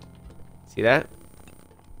 See that?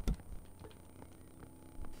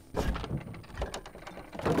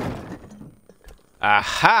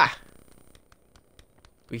 Aha!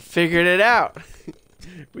 We figured it out.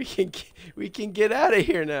 we can get out of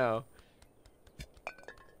here now.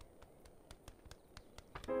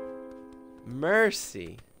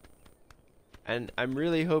 Mercy. And I'm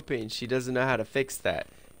really hoping she doesn't know how to fix that.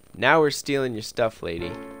 Now we're stealing your stuff,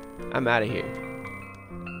 lady. I'm out of here.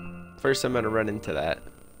 First, I'm gonna run into that.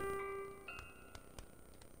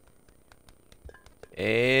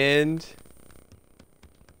 And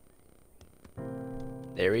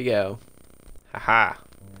there we go. Haha.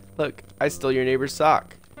 Look, I stole your neighbor's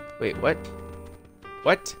sock. Wait, what?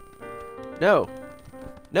 What? No.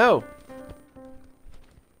 No.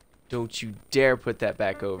 Don't you dare put that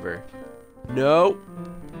back over. No.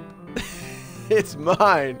 It's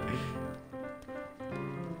mine.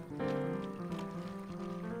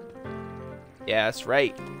 Yeah, that's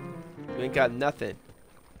right. You ain't got nothing.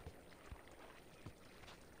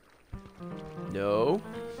 No.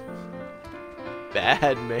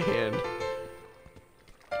 Bad man.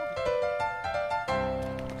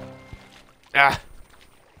 Ah.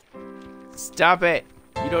 Stop it.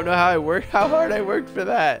 You don't know how hard I worked for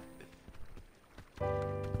that.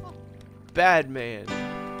 Bad man.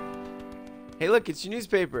 Hey, look, it's your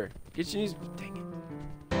newspaper. Get your newspaper. Dang it.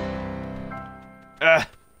 Ah.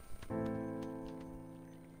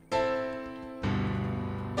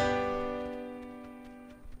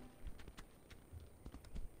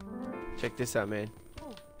 Check this out, man.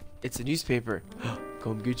 It's a newspaper.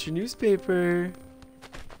 Come get your newspaper.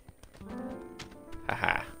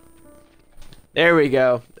 Haha. There we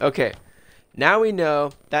go. Okay. Now we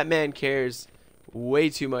know that man cares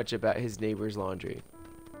way too much about his neighbor's laundry.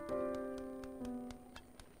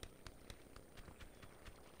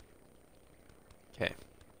 Okay.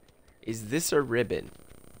 Is this a ribbon?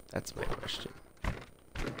 That's my question.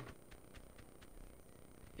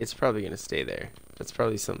 It's probably going to stay there. That's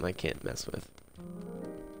probably something I can't mess with.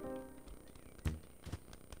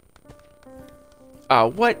 Oh,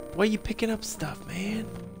 what? Why are you picking up stuff, man?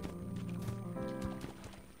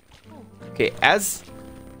 Okay,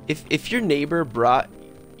 if your neighbor brought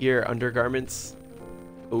your undergarments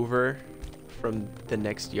over from the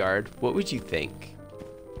next yard, what would you think?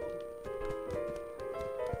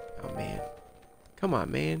 Oh, man. Come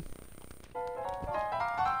on, man.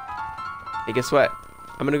 Hey, guess what?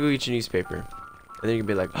 I'm gonna go get your newspaper. And then you can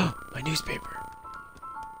be like, oh, my newspaper.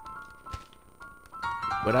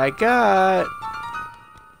 What I got.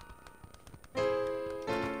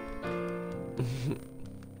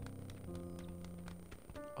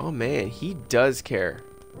 Oh man, he does care.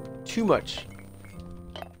 Too much.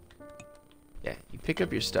 Yeah, you pick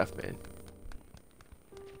up your stuff, man.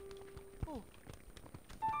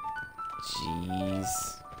 Jeez.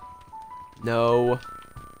 No.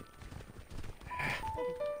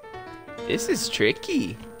 This is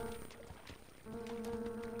tricky.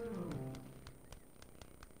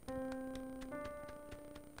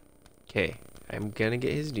 Okay, I'm gonna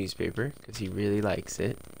get his newspaper because he really likes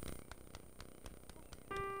it.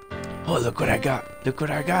 Oh, look what I got. Look what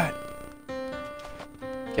I got.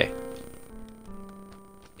 Okay.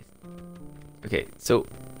 Okay, so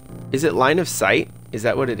is it line of sight? Is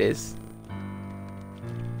that what it is?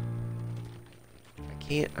 I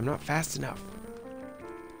can't. I'm not fast enough.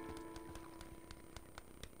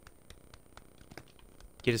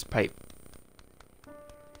 Get his pipe.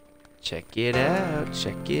 Check it out.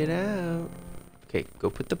 Check it out. Okay, go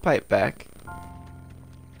put the pipe back.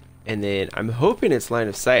 And then I'm hoping it's line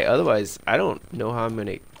of sight. Otherwise, I don't know how I'm going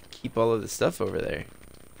to keep all of the stuff over there.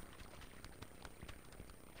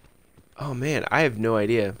 Oh man, I have no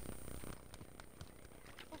idea.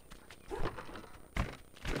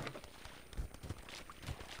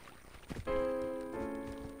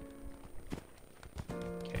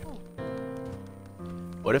 Okay.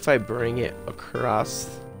 What if I bring it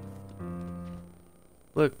across?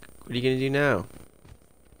 Look, what are you going to do now?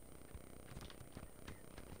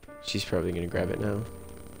 She's probably going to grab it now.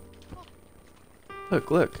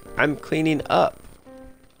 Look, look. I'm cleaning up.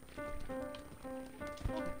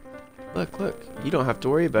 Look, look. You don't have to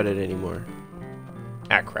worry about it anymore.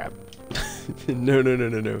 Ah, crap. No, no, no,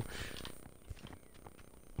 no, no.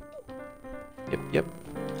 Yep, yep.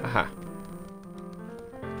 Haha.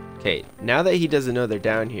 Okay, now that he doesn't know they're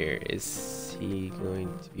down here, is he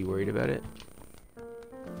going to be worried about it?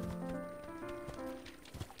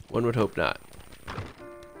 One would hope not.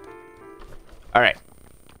 Alright.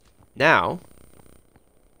 Now.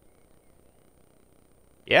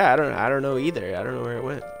 Yeah, I don't know either. I don't know where it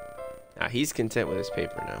went. Nah, he's content with his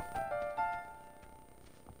paper now.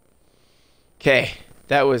 Okay,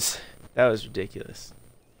 that was ridiculous.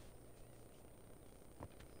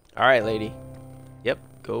 Alright, lady. Yep,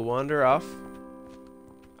 go wander off.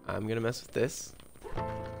 I'm gonna mess with this.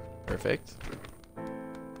 Perfect.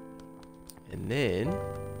 And then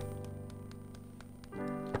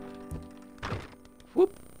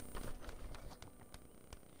whoop.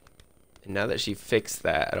 And now that she fixed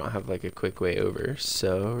that, I don't have like a quick way over,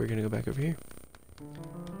 so we're gonna go back over here.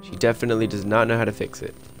 She definitely does not know how to fix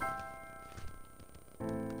it.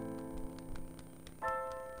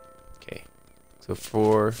 Okay, so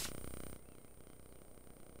for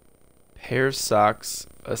pair of socks,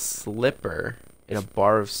 a slipper, and a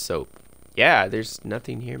bar of soap. Yeah, there's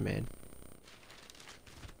nothing here, man.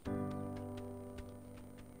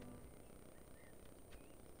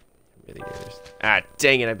 Really good. Ah,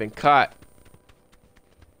 dang it, I've been caught.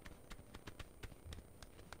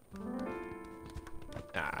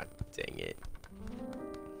 Ah, dang it.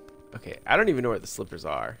 Okay, I don't even know where the slippers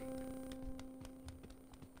are.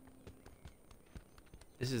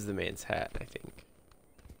 This is the man's hat, I think.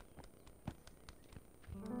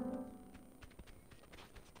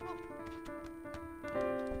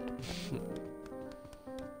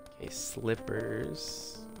 Okay,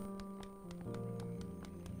 slippers.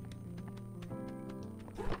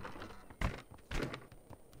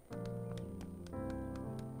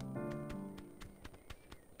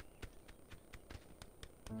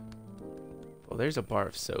 Well, there's a bar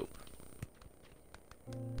of soap.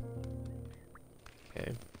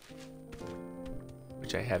 Okay.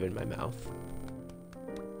 Which I have in my mouth.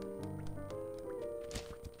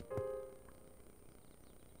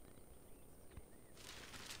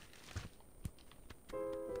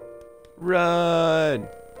 Run!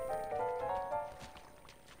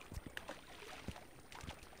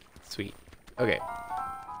 Sweet. Okay.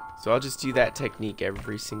 So I'll just do that technique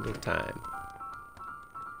every single time.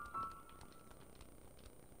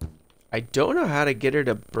 I don't know how to get her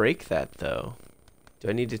to break that, though. Do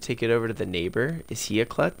I need to take it over to the neighbor? Is he a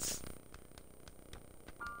klutz?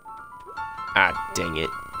 Ah, dang it.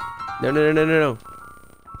 No, no, no, no, no, no.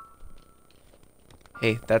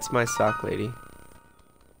 Hey, that's my sock, lady.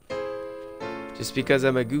 Just because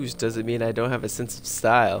I'm a goose doesn't mean I don't have a sense of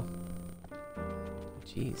style.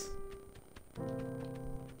 Jeez.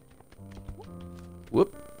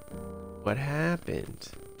 Whoop. What happened?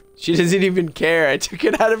 She doesn't even care. I took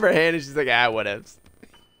it out of her hand and she's like, ah, whatevs.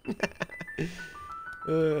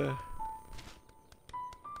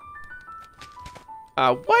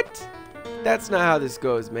 What? That's not how this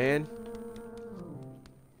goes, man.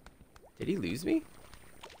 Did he lose me?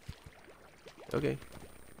 Okay.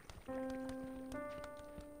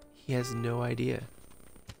 He has no idea.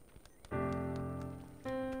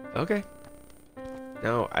 Okay.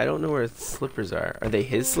 Now, I don't know where the slippers are. Are they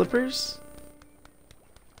his slippers?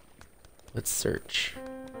 Let's search.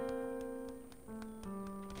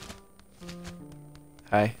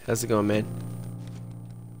 Hi, how's it going, man?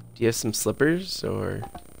 Do you have some slippers, or...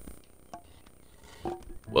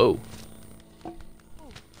 Whoa.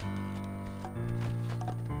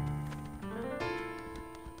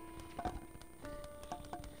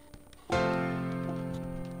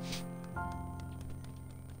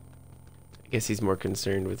 I guess he's more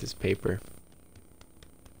concerned with his paper.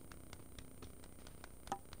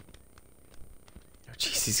 Oh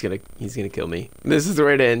jeez, he's gonna kill me. This is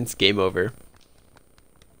where it ends. Game over.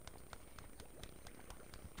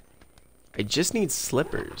 I just need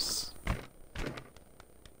slippers.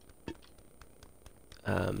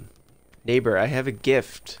 Neighbor, I have a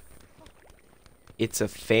gift. It's a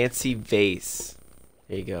fancy vase.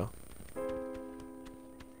 There you go.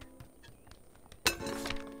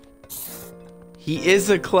 He is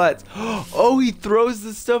a klutz. Oh, he throws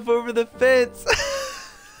the stuff over the fence.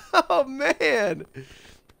 Oh, man.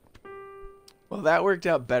 Well, that worked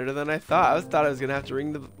out better than I thought. I thought I was going to have to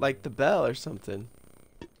ring the bell or something.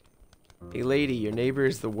 Hey, lady, your neighbor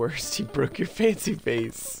is the worst. He broke your fancy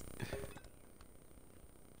vase.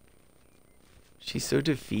 She's so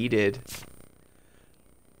defeated.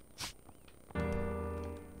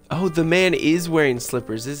 Oh, the man is wearing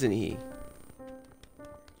slippers, isn't he?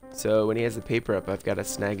 So when he has the paper up, I've got to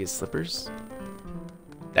snag his slippers.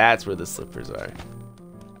 That's where the slippers are.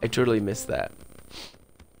 I totally missed that.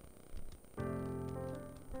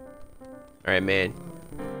 Alright, man.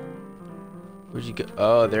 Where'd you go?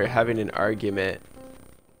 Oh, they're having an argument.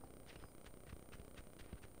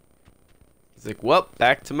 He's like, well,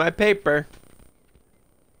 back to my paper.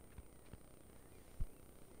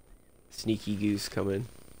 Sneaky Goose coming.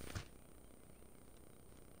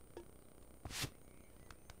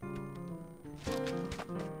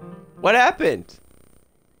 What happened?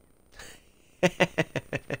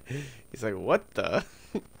 He's like, what the?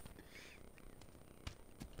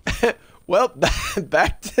 Well,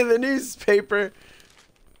 back to the newspaper.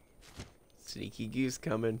 Sneaky Goose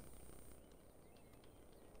coming.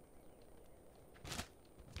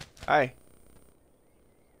 Hi.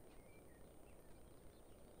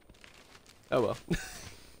 Oh well.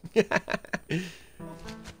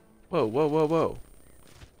 Whoa, whoa, whoa, whoa.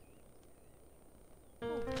 Do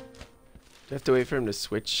I have to wait for him to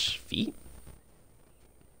switch feet?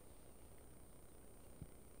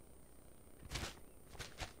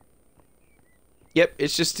 Yep,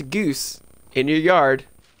 it's just a goose in your yard.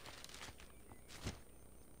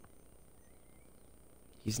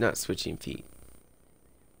 He's not switching feet.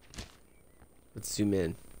 Let's zoom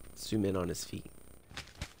in. Zoom in on his feet.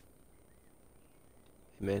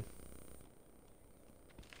 Hey, man.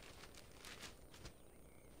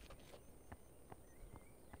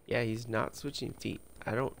 Yeah, he's not switching feet.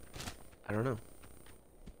 I don't know.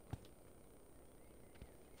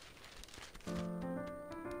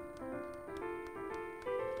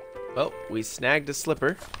 Well, we snagged a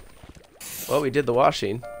slipper. Well, we did the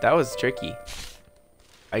washing. That was tricky.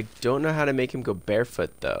 I don't know how to make him go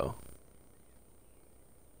barefoot, though.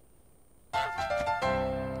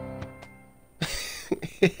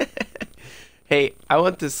 Hey, I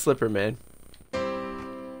want this slipper, man.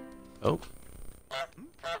 Oh.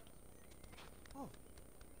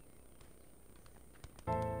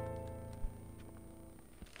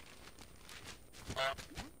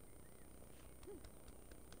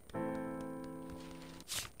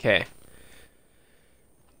 Okay.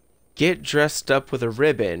 Get dressed up with a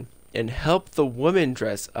ribbon and help the woman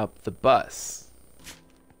dress up the bus.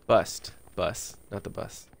 Bust. Bus, not the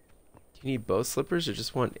bus. Do you need both slippers or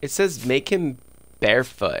just one? It says make him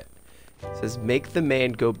barefoot. It says make the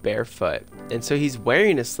man go barefoot. And so he's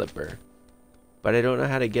wearing a slipper. But I don't know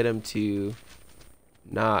how to get him to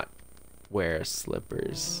not wear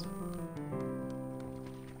slippers.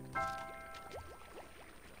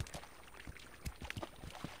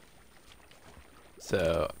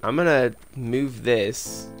 So I'm gonna move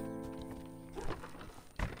this.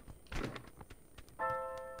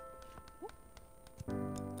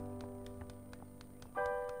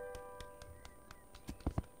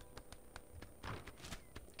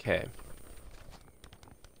 Okay.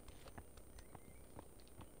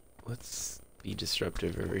 Let's be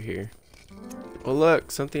disruptive over here. Oh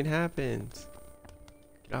look, something happened.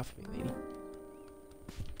 Get off me, lady.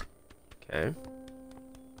 Okay.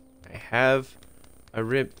 I have A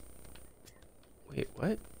rib. Wait,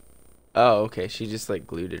 what? Oh, okay. She just like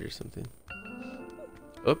glued it or something.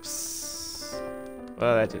 Oops.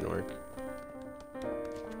 Well, that didn't work.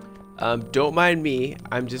 Don't mind me.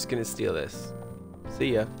 I'm just gonna steal this.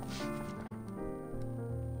 See ya.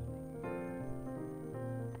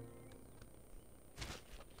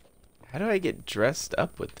 How do I get dressed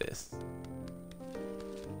up with this?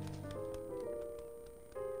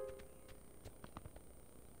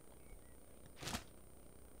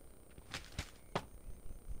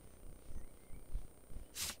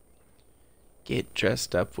 Get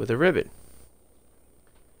dressed up with a ribbon.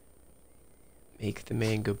 Make the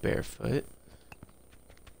man go barefoot.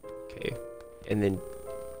 Okay. And then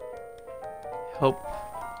help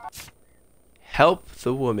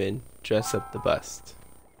the woman dress up the bust.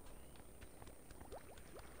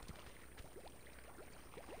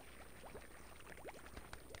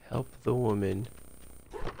 Help the woman.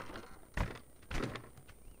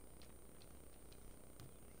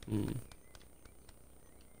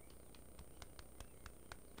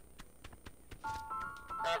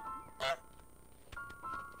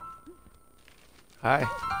 Hi,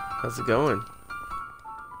 how's it going?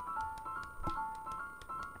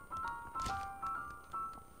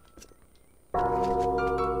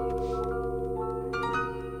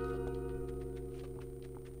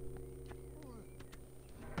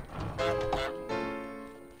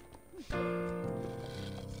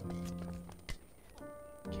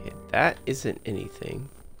 Okay, that isn't anything.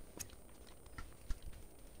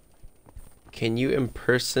 Can you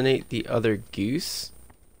impersonate the other goose?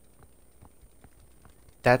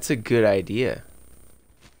 That's a good idea.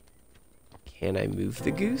 Can I move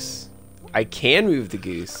the goose? I can move the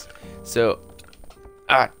goose. So,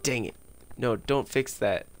 dang it. No, don't fix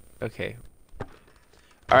that. Okay.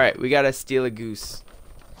 Alright, we gotta steal a goose.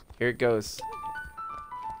 Here it goes.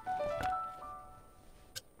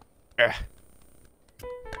 Okay,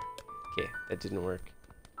 that didn't work.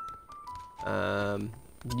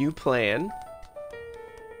 New plan.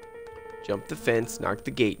 Jump the fence, knock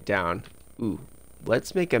the gate down. Ooh.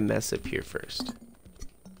 Let's make a mess up here first.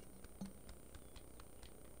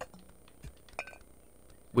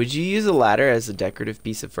 Would you use a ladder as a decorative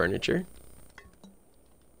piece of furniture?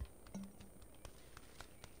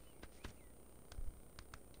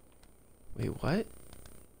 Wait, what?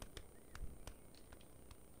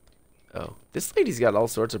 Oh, this lady's got all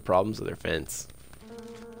sorts of problems with her fence.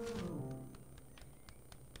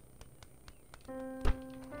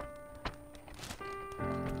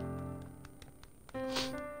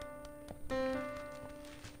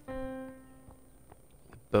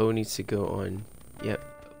 Bow needs to go on. Yep.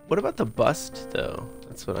 What about the bust, though?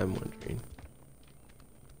 That's what I'm wondering.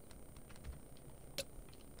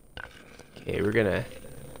 Okay, we're gonna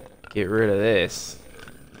get rid of this.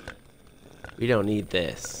 We don't need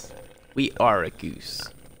this. We are a goose.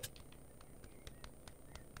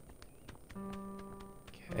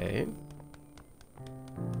 Okay.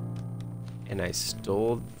 And I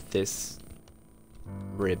stole this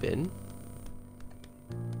ribbon.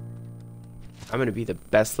 I'm gonna be the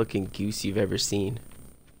best looking goose you've ever seen.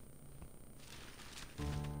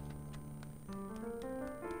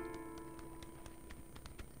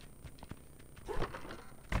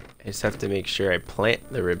 I just have to make sure I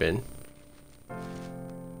plant the ribbon.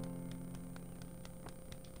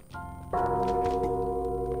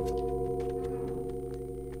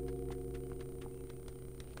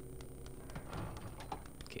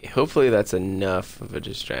 Okay, hopefully that's enough of a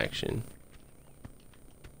distraction.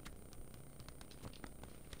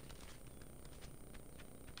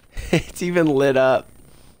 It's even lit up.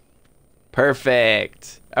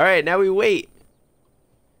 Perfect. All right, now we wait.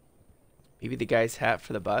 Maybe the guy's hat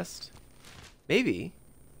for the bust? Maybe.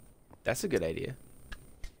 That's a good idea.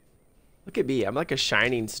 Look at me. I'm like a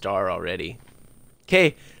shining star already.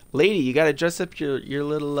 Okay, lady, you got to dress up your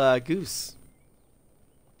little goose.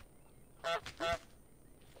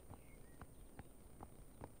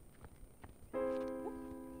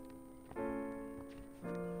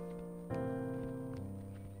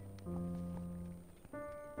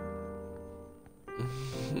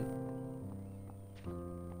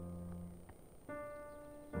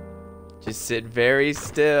 Just sit very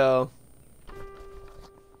still.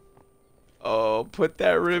 Oh, put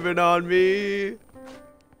that ribbon on me.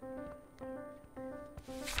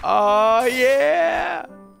 Oh, yeah.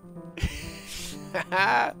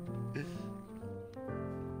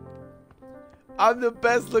 I'm the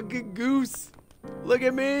best looking goose. Look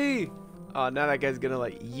at me. Oh, now that guy's gonna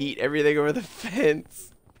like yeet everything over the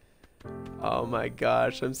fence. Oh my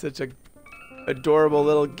gosh, I'm such a adorable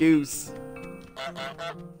little goose.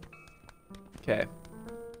 Okay.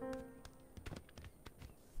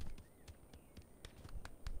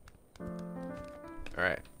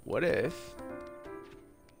 Alright, what if...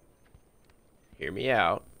 Hear me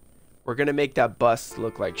out. We're gonna make that bus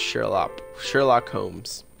look like Sherlock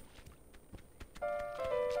Holmes.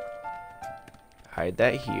 Hide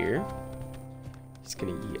that here. He's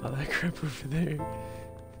gonna eat all that crap over there.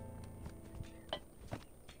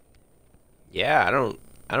 Yeah, I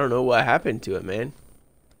don't know what happened to it, man.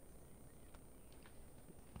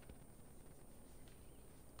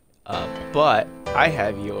 But I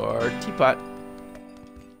have your teapot.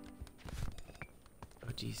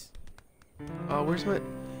 Oh jeez. Oh, where's my...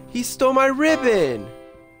 He stole my ribbon!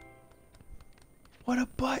 What a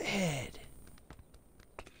butthead.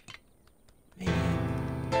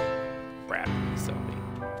 Man. Crap, he saw me.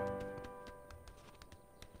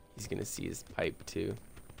 He's gonna see his pipe too.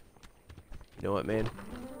 You know what, man?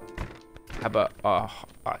 How about... Oh,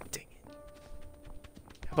 dang it.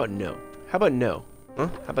 How about no? How about no? Huh?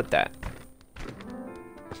 How about that?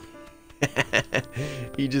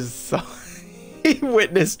 He just saw... He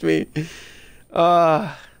witnessed me.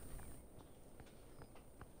 Alright,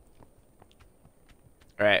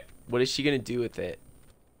 what is she gonna do with it?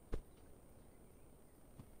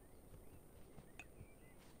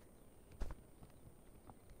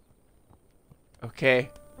 Okay,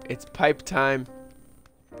 it's pipe time.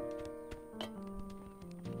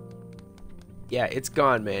 Yeah, it's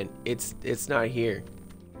gone, man. It's not here.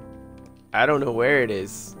 I don't know where it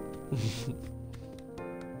is.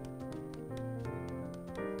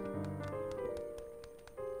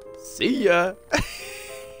 See ya.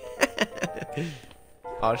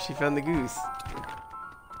 Oh, she found the goose.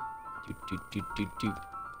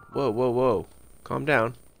 Whoa, whoa, whoa. Calm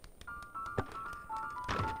down.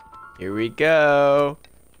 Here we go.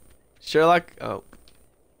 Sherlock. Oh.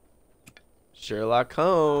 Sherlock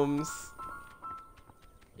Holmes.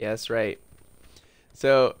 Yeah, that's right.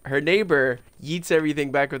 So her neighbor yeets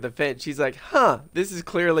everything back with the fence. She's like, huh, this is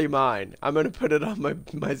clearly mine. I'm going to put it on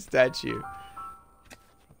my statue.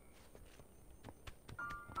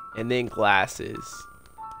 And then glasses.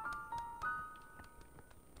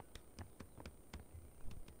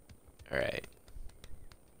 Alright.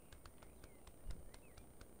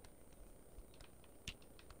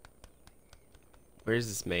 Where's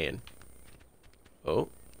this man? Oh.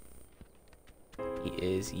 He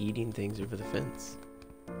is eating things over the fence.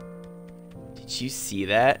 Did you see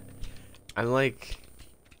that? I'm like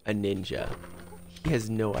a ninja. He has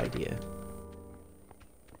no idea.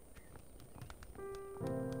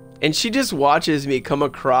 And she just watches me come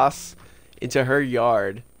across into her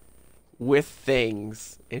yard with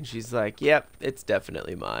things. And she's like, yep, it's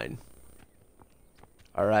definitely mine.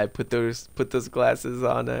 Alright, put those glasses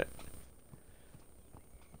on it.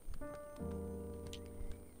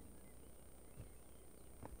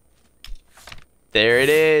 There it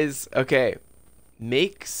is. Okay.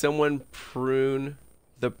 Make someone prune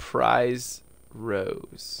the prize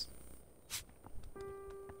rose.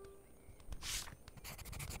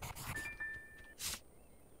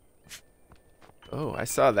 Oh, I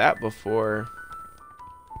saw that before.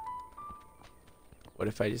 What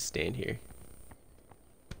if I just stand here?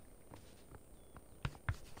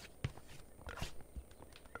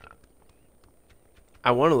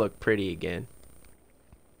 I want to look pretty again.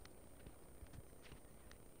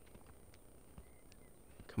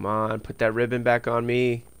 Come on, put that ribbon back on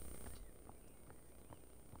me.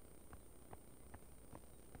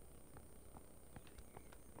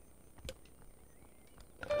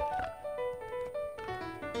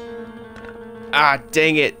 Ah,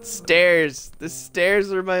 dang it. Stairs. The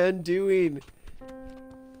stairs are my undoing.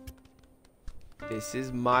 This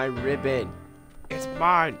is my ribbon. It's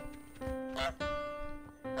mine.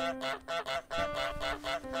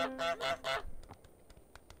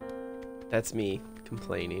 That's me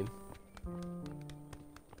complaining.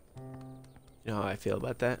 You know how I feel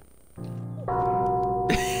about that?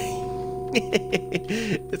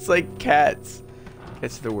 It's like cats.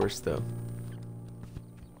 Cats are the worst though.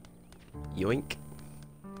 Yoink.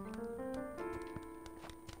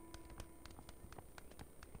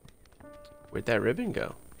 Where'd that ribbon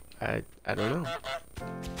go? I don't know.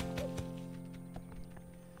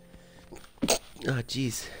 Oh,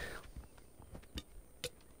 jeez.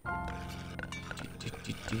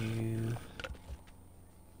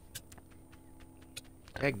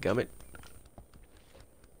 Dadgummit.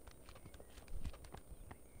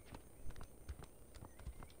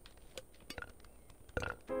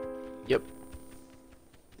 Yep.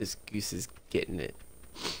 This goose is getting it.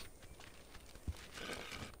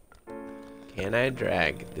 Can I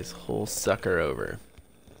drag this whole sucker over?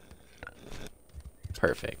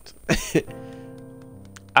 Perfect.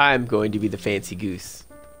 I'm going to be the fancy goose.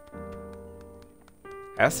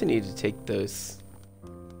 I also need to take those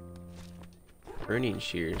pruning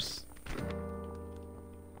shears.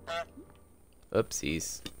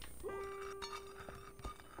 Oopsies.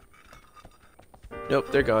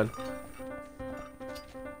 Nope, they're gone.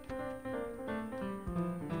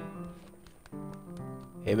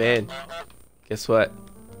 Hey man, guess what?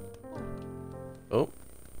 Oh.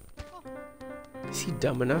 Is he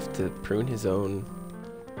dumb enough to prune his own?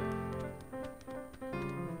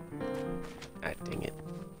 Ah, dang it.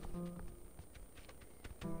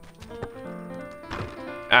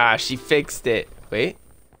 Ah, she fixed it. Wait.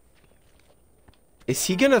 Is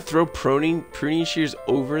he gonna throw pruning shears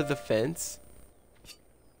over the fence?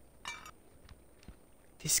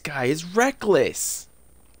 This guy is reckless.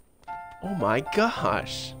 Oh my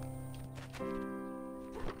gosh.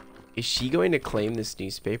 Is she going to claim this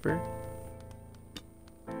newspaper?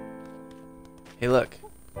 Hey look.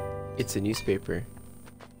 It's a newspaper.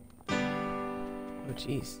 Oh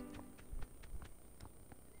jeez.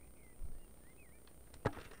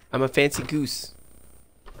 I'm a fancy goose.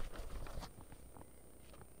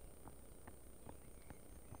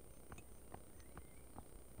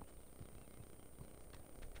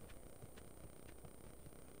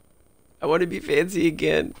 I want to be fancy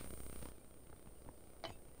again.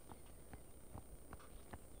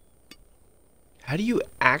 How do you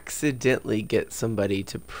accidentally get somebody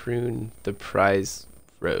to prune the prize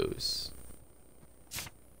rose?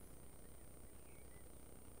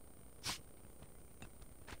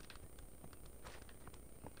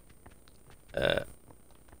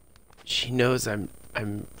 She knows I'm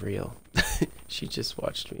real. She just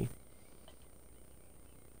watched me.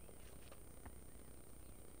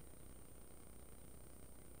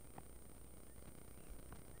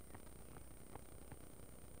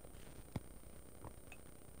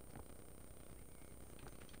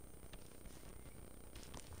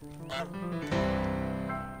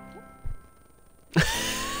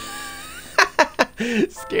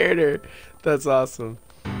 Scared her. That's awesome.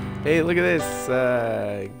 Hey, look at this.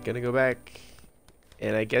 Gonna go back.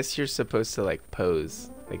 And I guess you're supposed to like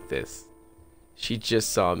pose like this. She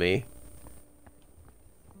just saw me.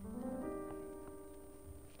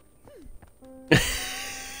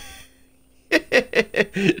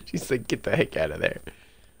 She's like, get the heck out of there.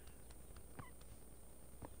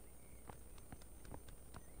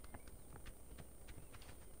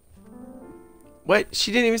 What?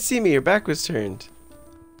 She didn't even see me. Her back was turned.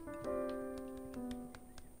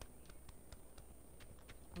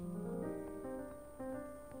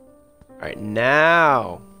 Alright,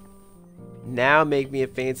 now. Now make me a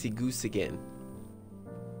fancy goose again.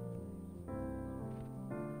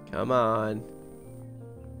 Come on.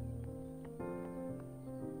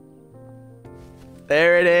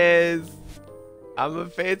 There it is. I'm a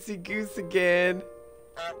fancy goose again.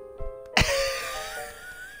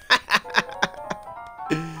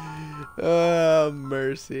 Oh,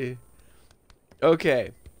 mercy.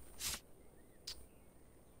 Okay.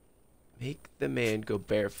 Make the man go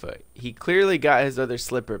barefoot. He clearly got his other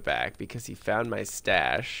slipper back because he found my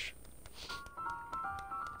stash.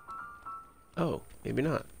 Oh, maybe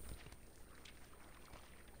not.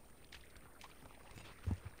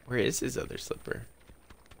 Where is his other slipper?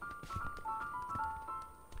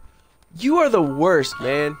 You are the worst,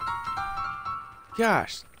 man.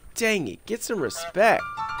 Gosh, dang it. Get some respect.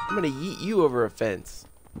 I'm gonna yeet you over a fence.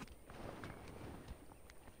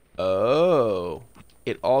 Oh.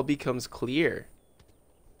 It all becomes clear.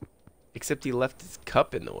 Except he left his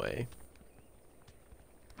cup in the way.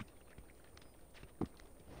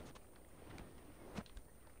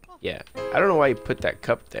 Yeah. I don't know why he put that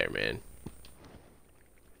cup there, man.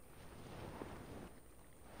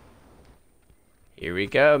 Here we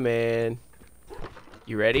go, man.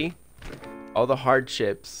 You ready? All the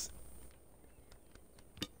hardships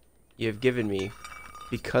you have given me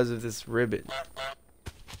because of this ribbon.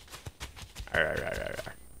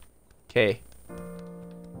 Okay.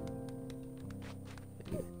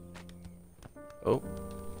 Oh.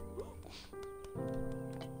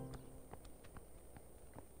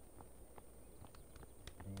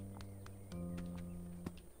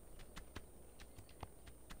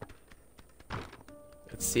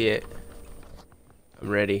 Let's see it. I'm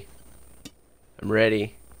ready. I'm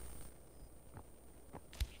ready.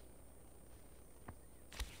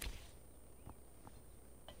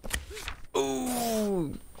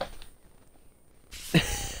 Ooh.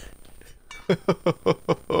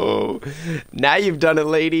 Now you've done it,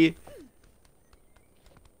 lady.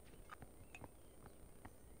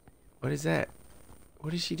 What is that?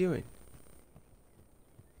 What is she doing?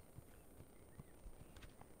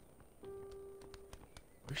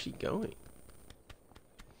 Where's she going?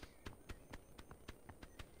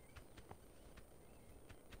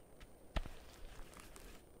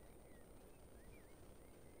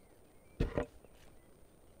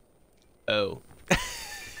 Oh.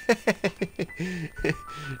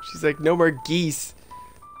 She's like, no more geese.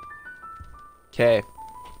 Okay.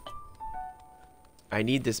 I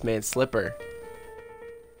need this man's slipper.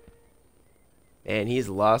 Man, he's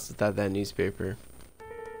lost without that newspaper.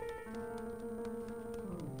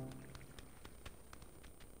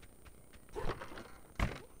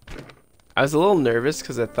 I was a little nervous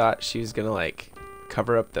because I thought she was gonna like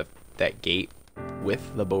cover up that gate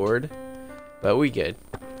with the board, but we good.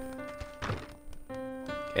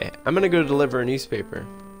 Okay, I'm gonna go deliver a newspaper.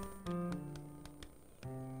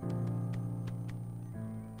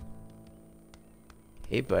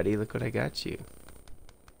 Hey buddy, look what I got you.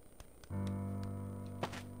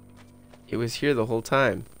 It was here the whole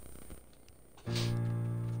time.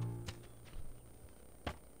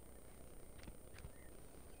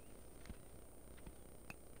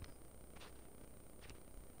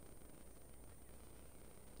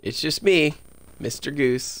 It's just me, Mr.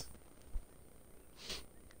 Goose.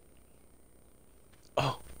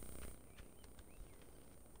 Oh.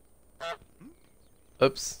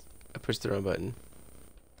 Oops. I pushed the wrong button.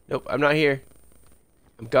 Nope, I'm not here.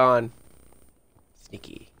 I'm gone.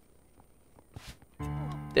 Sneaky.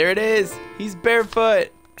 There it is. He's barefoot.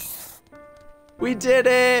 We did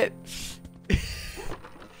it.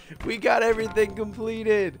 We got everything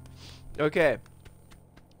completed. Okay.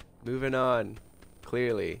 Moving on.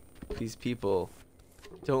 Clearly, these people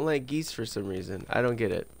don't like geese for some reason. I don't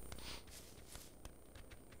get it.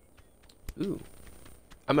 Ooh.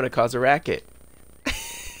 I'm gonna cause a racket.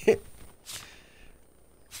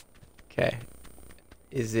 Okay.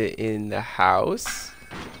 Is it in the house?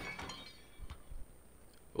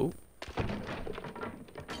 Oh.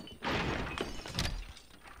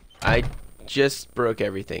 I just broke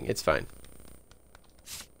everything. It's fine.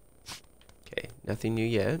 Okay, nothing new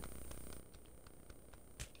yet.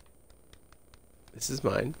 This is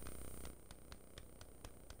mine.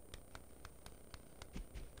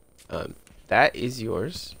 That is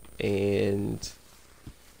yours. And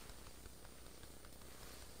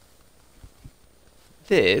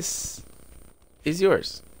this is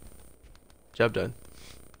yours. Job done.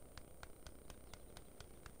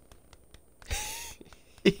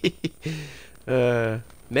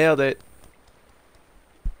 Nailed it.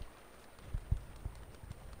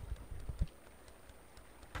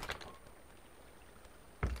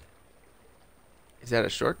 Is that a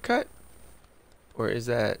shortcut? Or is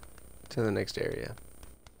that to the next area?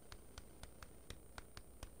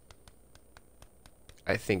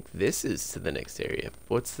 I think this is to the next area.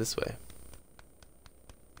 What's this way?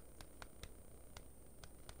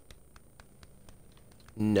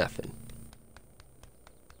 Nothing.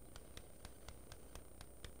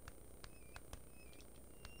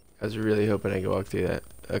 I was really hoping I could walk through that.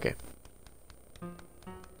 Okay.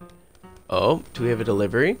 Oh, do we have a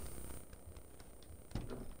delivery?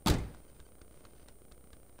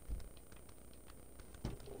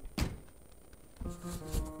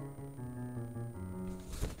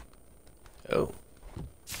 Oh.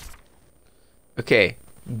 Okay.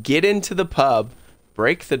 Get into the pub,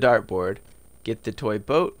 break the dartboard, get the toy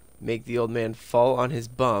boat, make the old man fall on his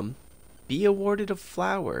bum, be awarded a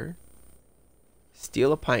flower,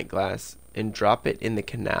 steal a pint glass, and drop it in the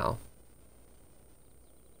canal.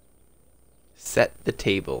 Set the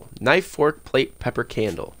table. Knife, fork, plate, pepper,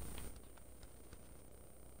 candle.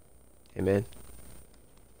 Amen.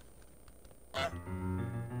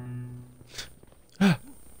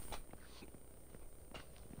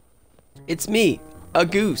 It's me, a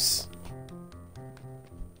goose.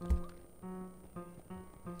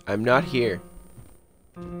 I'm not here.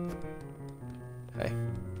 Hi.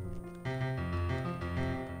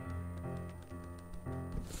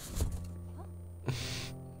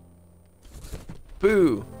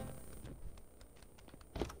 Boo.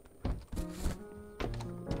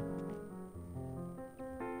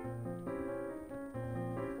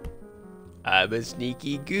 I'm a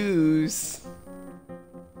sneaky goose.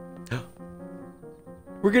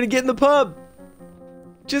 We're gonna get in the pub.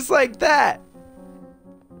 Just like that.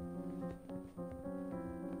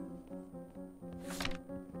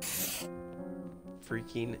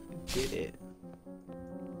 Freaking did it.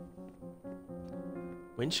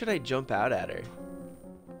 When should I jump out at her?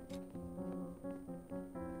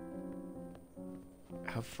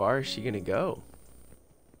 How far is she gonna go?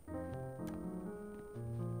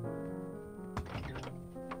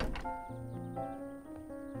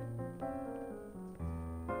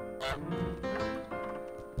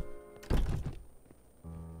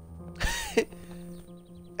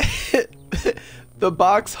 The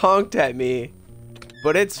box honked at me,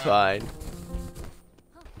 but it's fine.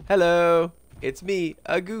 Hello, it's me,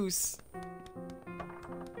 a goose.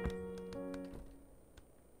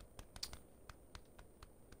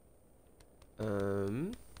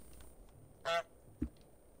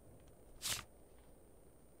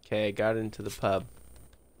 Okay, I got into the pub.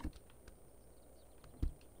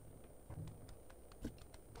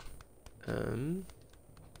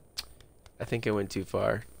 I think I went too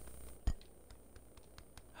far.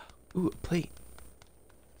 Ooh, a plate.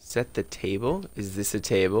 Set the table? Is this a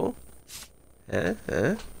table?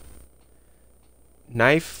 Huh?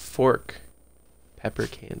 Knife, fork, pepper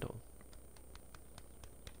candle.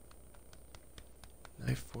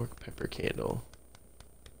 Knife, fork, pepper candle.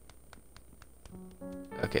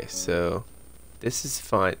 Okay, so this is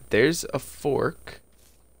fine. There's a fork.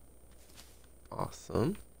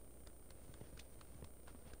 Awesome.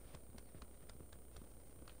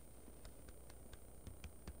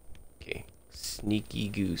 Okay, sneaky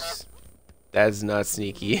goose. That is not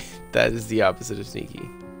sneaky. That is the opposite of sneaky.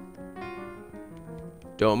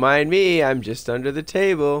 Don't mind me, I'm just under the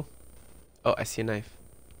table. Oh, I see a knife.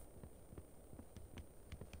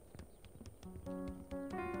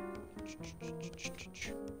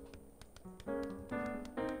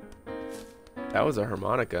 That was a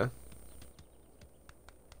harmonica.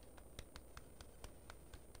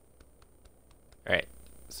 Alright,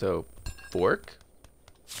 so fork.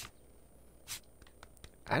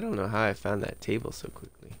 I don't know how I found that table so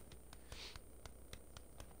quickly.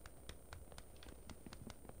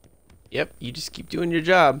 Yep, you just keep doing your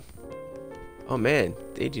job. Oh man,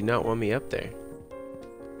 they do not want me up there.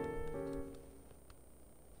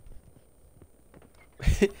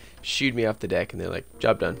 Shoot me off the deck and they're like,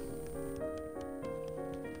 job done.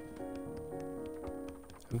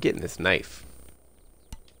 I'm getting this knife.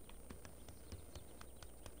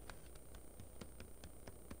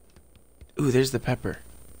 Ooh, there's the pepper.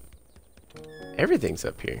 Everything's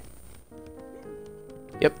up here.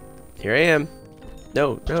 Yep, here I am.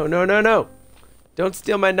 No, no, no, no, no. Don't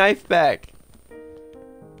steal my knife back.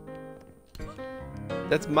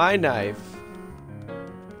 That's my knife.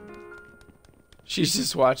 She's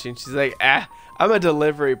just watching. She's like, ah, I'm a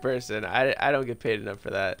delivery person. I don't get paid enough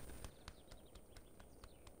for that.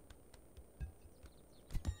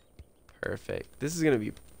 Perfect. This is going to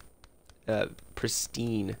be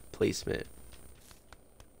pristine placement.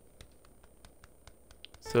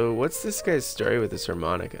 So what's this guy's story with this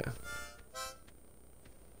harmonica?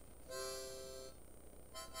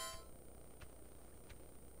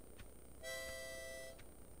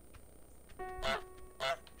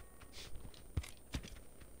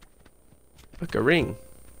 Look, a ring.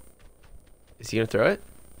 Is he gonna throw it?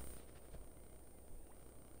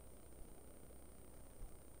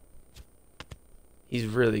 He's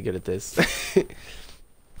really good at this.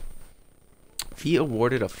 He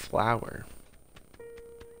awarded a flower.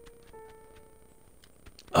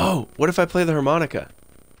 Oh, what if I play the harmonica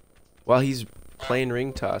while he's playing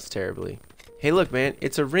ring toss terribly? Hey, look, man,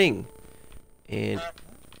 it's a ring. And,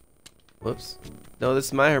 whoops. No, this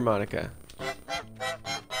is my harmonica.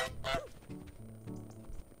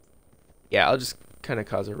 Yeah, I'll just kind of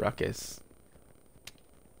cause a ruckus.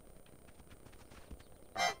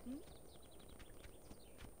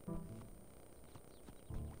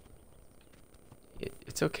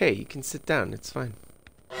 It's okay. You can sit down. It's fine.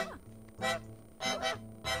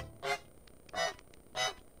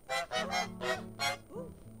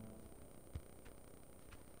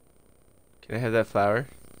 Can I have that flower?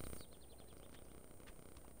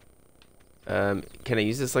 Can I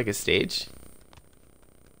use this like a stage?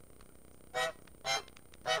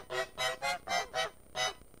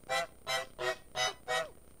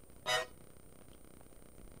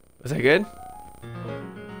 Was that good?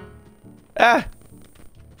 Ah!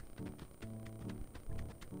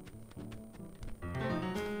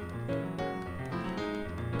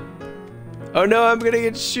 Oh no, I'm gonna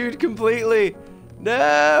get shooed completely.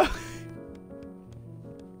 No!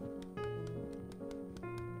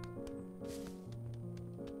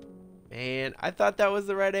 Man, I thought that was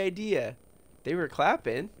the right idea. They were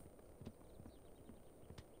clapping.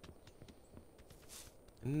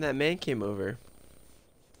 And then that man came over.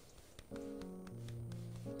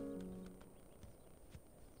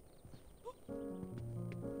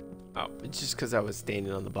 Oh, it's just because I was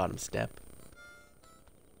standing on the bottom step.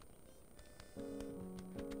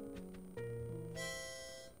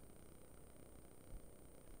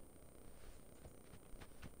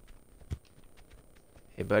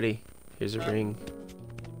 Hey, buddy. Here's a ring.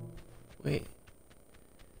 Wait.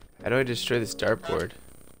 How do I destroy this dartboard?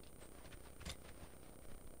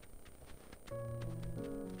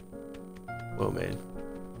 Whoa, man.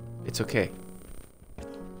 It's okay.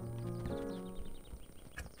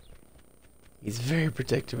 He's very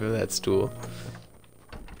protective of that stool.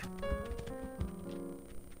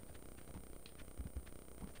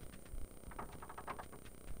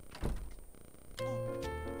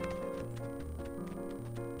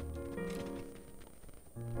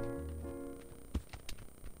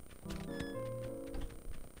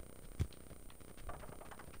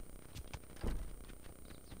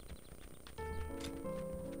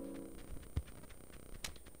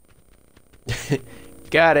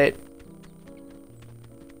 Got it.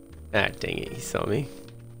 Ah, dang it. He saw me.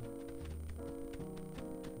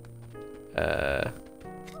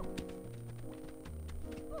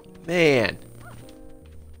 Man.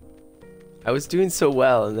 I was doing so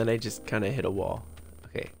well, and then I just kind of hit a wall.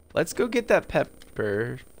 Okay, let's go get that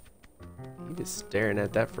pepper. He was staring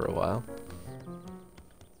at that for a while.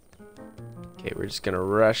 Okay, we're just gonna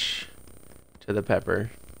rush to the pepper.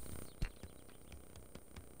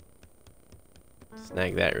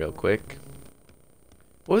 Snag that real quick.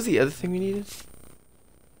 What was the other thing we needed?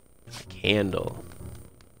 A candle.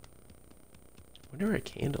 I wonder where a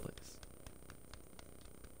candle is.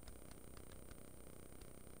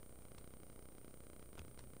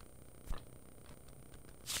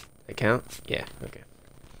 Count? Yeah, okay.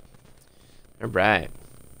 Alright.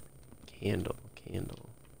 Candle, candle.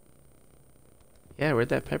 Yeah, where'd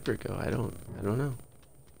that pepper go? I don't know.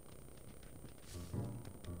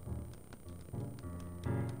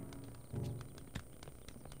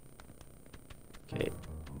 Okay.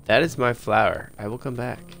 That is my flower. I will come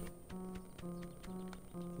back.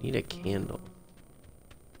 Need a candle.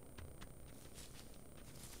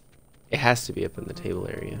 It has to be up in the table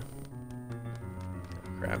area.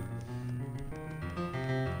 Oh, crap.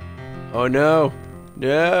 Oh no!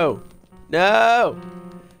 No! No!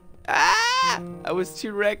 Ah! I was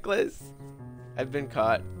too reckless. I've been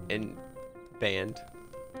caught and banned.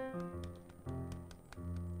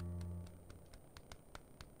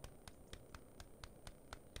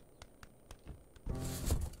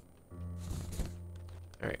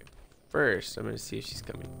 Alright. First, I'm gonna see if she's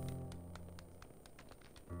coming.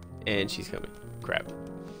 And she's coming. Crap.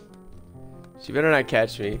 She better not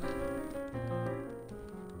catch me.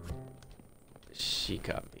 She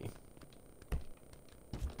caught me.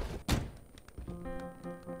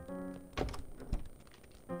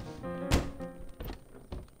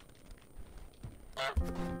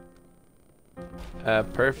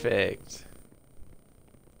 Perfect.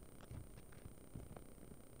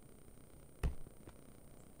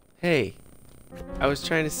 Hey, I was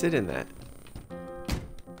trying to sit in that.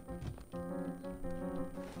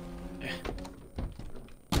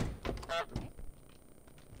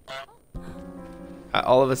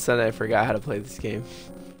 All of a sudden, I forgot how to play this game.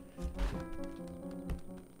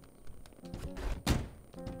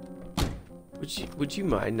 Would you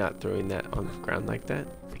mind not throwing that on the ground like that?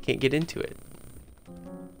 I can't get into it.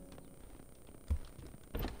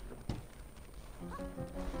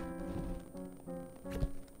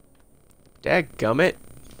 Dadgummit.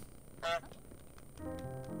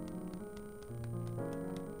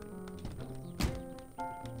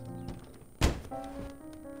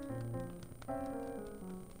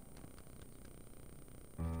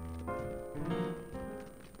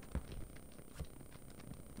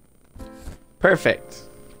 Perfect.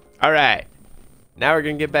 All right. Now we're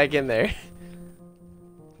going to get back in there.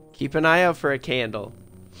 Keep an eye out for a candle.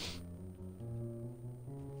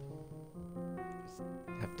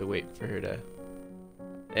 Have to wait for her to...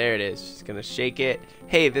 There it is. She's going to shake it.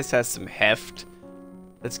 Hey, this has some heft.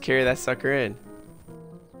 Let's carry that sucker in.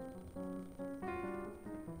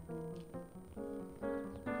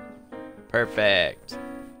 Perfect.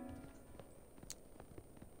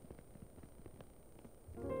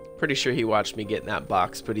 Pretty sure he watched me get in that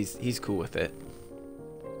box, but he's cool with it.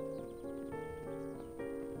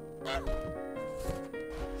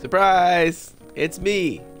 Surprise! It's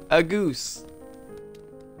me, a goose.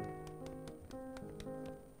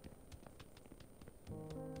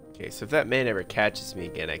 Okay, so if that man ever catches me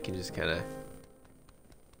again, I can just kind of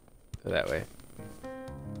go that way.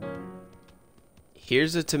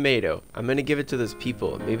 Here's a tomato. I'm gonna give it to those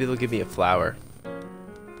people. Maybe they'll give me a flower.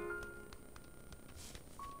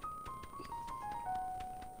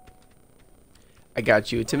 I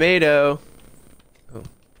got you a tomato. Oh.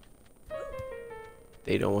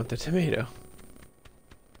 They don't want the tomato.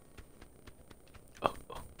 Oh,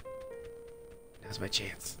 oh. Now's my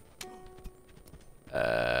chance.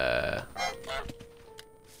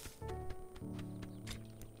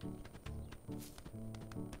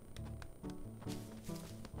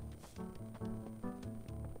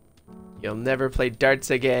 You'll never play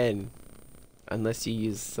darts again. Unless you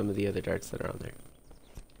use some of the other darts that are on there.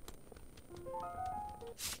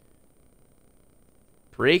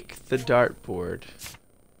 Break the dartboard.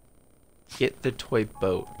 Get the toy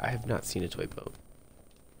boat. I have not seen a toy boat.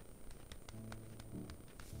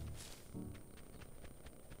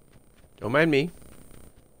 Don't mind me.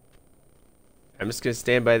 I'm just gonna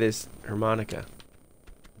stand by this harmonica.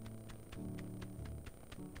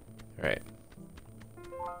 Alright.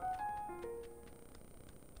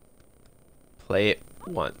 Play it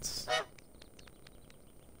once.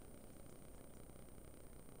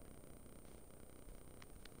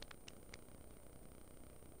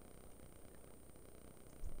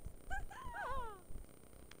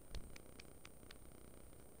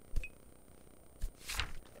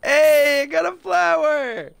 Yay, I got a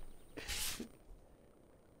flower!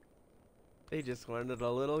 They just wanted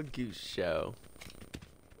a little goose show.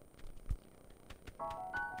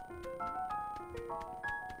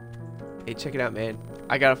 Hey, check it out, man.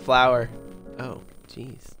 I got a flower. Oh,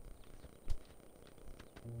 jeez.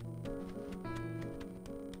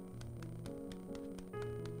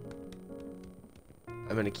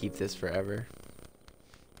 I'm gonna keep this forever.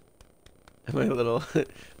 My little,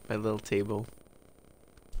 my little table.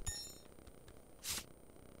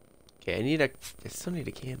 Okay, I still need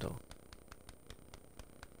a candle.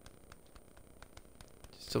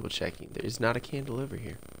 Just double checking. There's not a candle over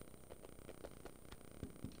here.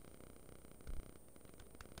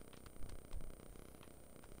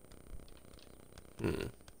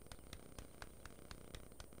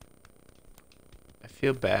 I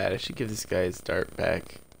feel bad. I should give this guy his dart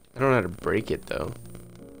back. I don't know how to break it though.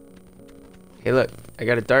 Hey, look, I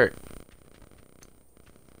got a dart.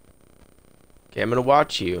 Okay, I'm gonna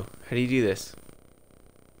watch you. How do you do this?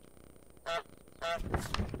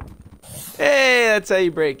 Hey, that's how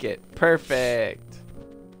you break it. Perfect.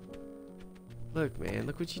 Look, man,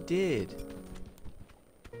 look what you did.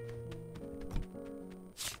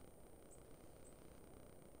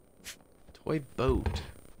 Toy boat.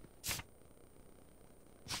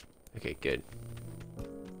 Okay, good.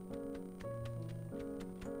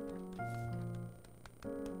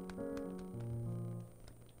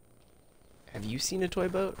 Have you seen a toy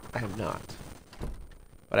boat? I have not.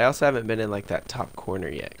 But I also haven't been in like that top corner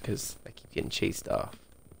yet because I keep getting chased off.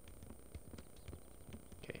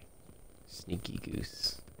 Okay. Sneaky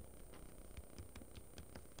goose.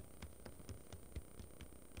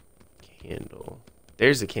 Candle.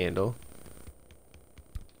 There's a candle.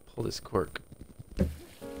 Pull this cork.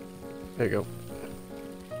 There you go.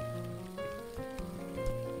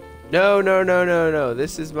 No, no, no, no, no.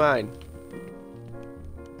 This is mine.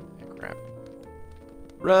 Crap.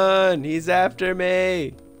 Run! He's after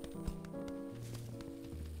me!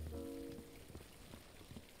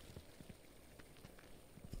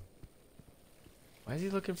 Why is he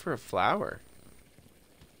looking for a flower?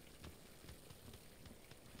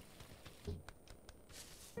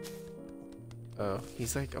 Oh,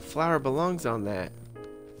 he's like, a flower belongs on that.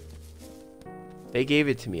 They gave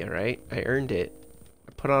it to me, alright? I earned it.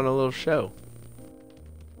 I put on a little show.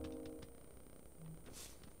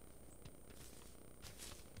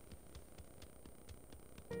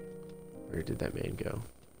 Where did that man go?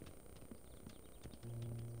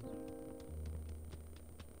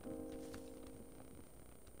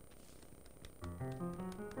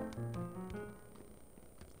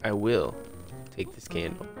 I will take this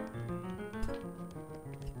candle.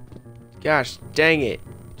 Gosh, dang it.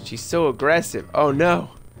 She's so aggressive. Oh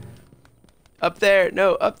no. Up there.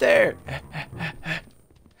 No, up there.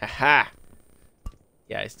 Haha.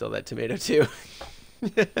 Yeah, I stole that tomato too.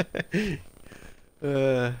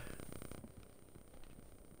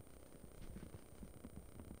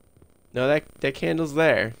 No, that candle's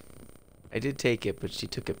there. I did take it, but she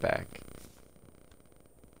took it back.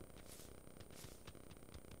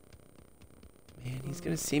 Man, he's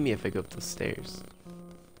gonna see me if I go up the stairs.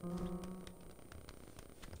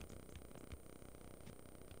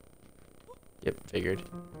 Yep, figured.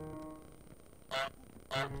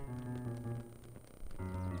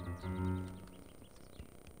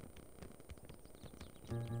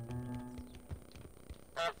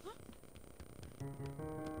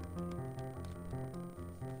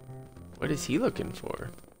 What is he looking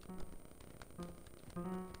for?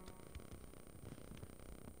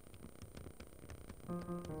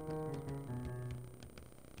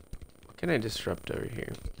 What can I disrupt over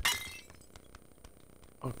here?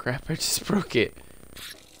 Oh crap, I just broke it.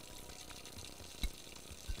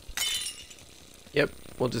 Yep,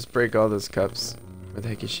 we'll just break all those cups. Where the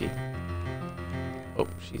heck is she? Oh,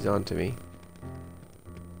 she's on to me.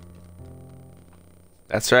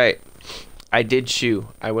 That's right. I did shoo.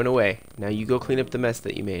 I went away. Now you go clean up the mess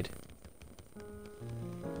that you made.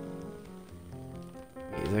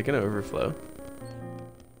 Is that gonna overflow?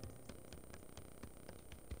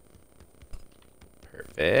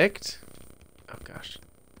 Perfect. Oh gosh.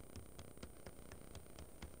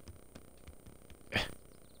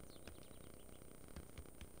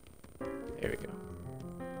 There we go.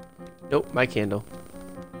 Nope, my candle.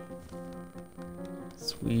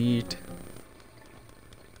 Sweet.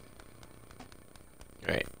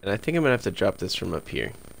 Alright, and I think I'm gonna have to drop this from up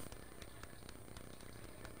here.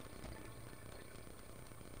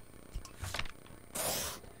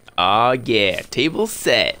 Aw, yeah, table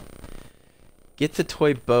set. Get the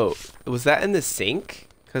toy boat. Was that in the sink?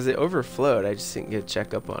 Because it overflowed. I just didn't get a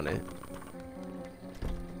check up on it.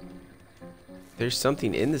 There's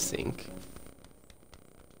something in the sink.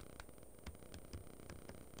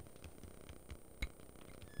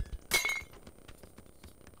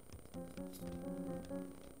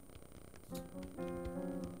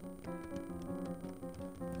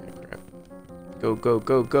 Oh, crap. Go, go,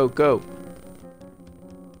 go, go, go.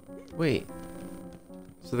 Wait.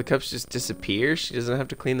 So the cups just disappear? She doesn't have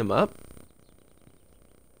to clean them up?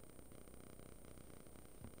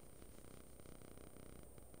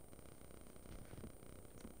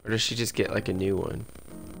 Or does she just get like a new one?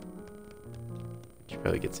 She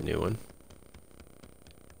probably gets a new one.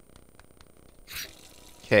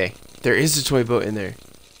 Okay, there is a toy boat in there.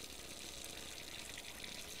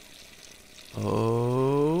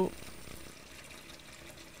 Oh.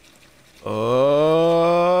 Oh.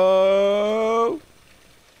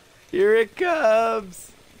 Here it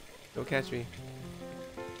comes. Don't catch me.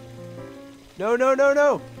 No, no, no,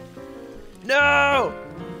 no. No.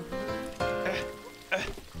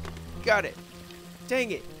 Got it. Dang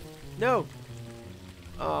it. No.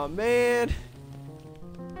 Aw, man.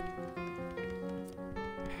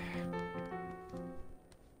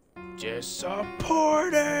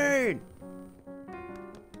 Disappointing.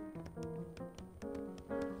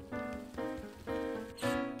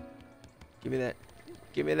 Give me that.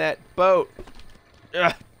 Give me that boat.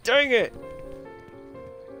 Ugh, dang it.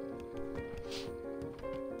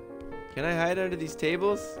 Can I hide under these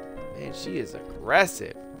tables? Man, she is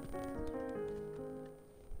aggressive.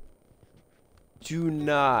 Do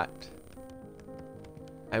not.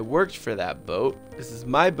 I worked for that boat. This is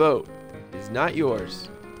my boat. It is not yours.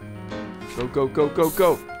 Go, go, go, go,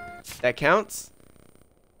 go. That counts?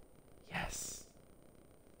 Yes.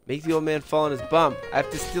 Make the old man fall on his bum. I have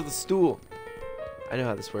to steal the stool. I know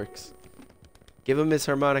how this works. Give him his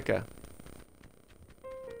harmonica.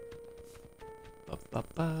 Ba, ba,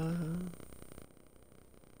 ba.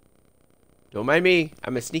 Don't mind me.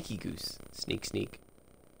 I'm a sneaky goose. Sneak, sneak.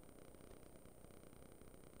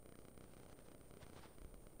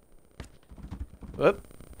 Whoop.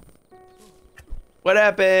 What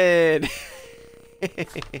happened?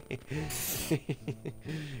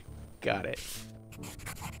 Got it.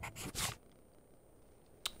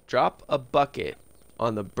 Drop a bucket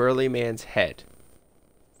on the burly man's head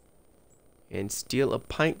and steal a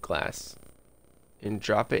pint glass and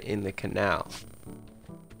drop it in the canal.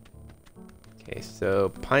 Okay, so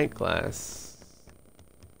pint glass.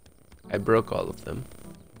 I broke all of them.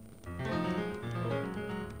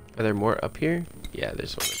 Are there more up here? Yeah,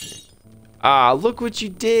 there's one up here. Ah, look what you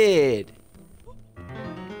did!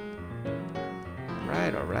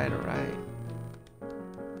 Alright, alright, alright.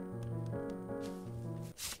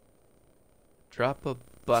 Drop a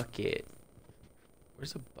bucket.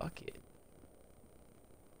 Where's a bucket?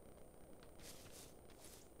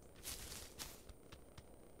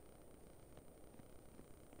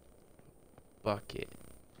 Bucket.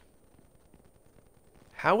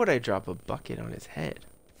 How would I drop a bucket on his head?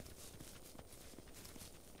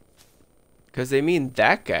 Because they mean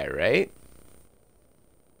that guy, right?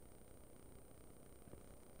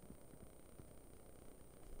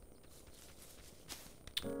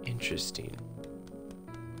 Interesting.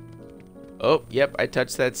 Oh, yep, I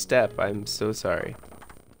touched that step. I'm so sorry.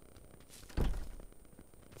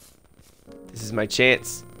 This is my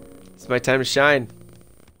chance. It's my time to shine.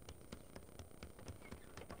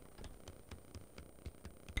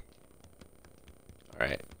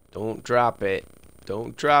 Alright, don't drop it.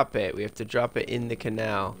 Don't drop it. We have to drop it in the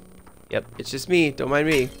canal. Yep, it's just me. Don't mind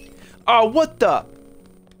me. Oh, what the?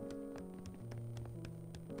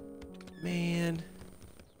 Man.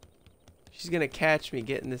 She's gonna catch me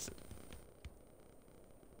getting this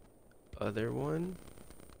other one.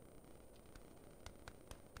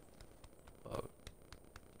 Oh.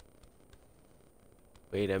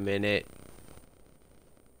 Wait a minute.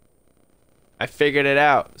 I figured it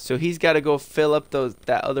out. So he's got to go fill up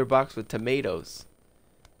that other box with tomatoes.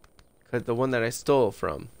 Cause the one that I stole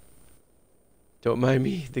from. Don't mind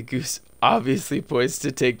me. The goose obviously poised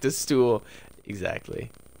to take the stool.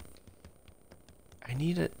 Exactly. I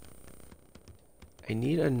need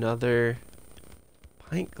another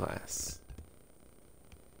pint glass.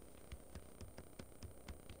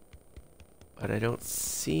 But I don't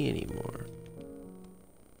see anymore.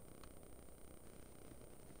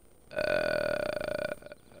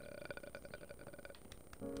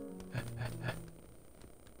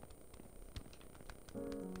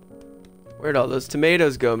 Where'd all those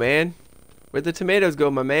tomatoes go, man? Where'd the tomatoes go,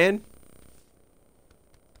 my man?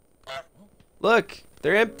 Look,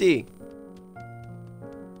 they're empty.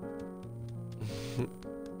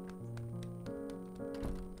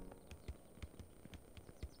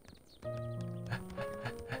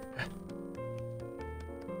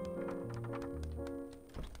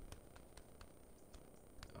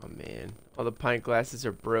 All the pint glasses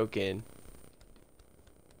are broken.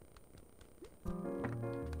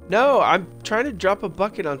 No, I'm trying to drop a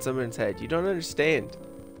bucket on someone's head. You don't understand.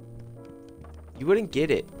 You wouldn't get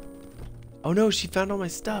it. Oh no, she found all my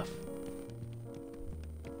stuff.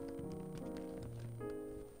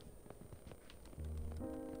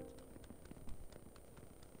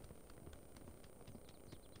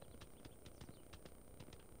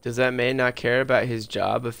 Does that man not care about his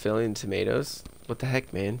job of filling tomatoes? What the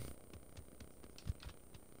heck, man?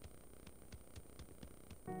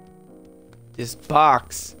 This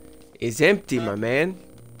box is empty, my man.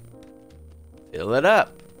 Fill it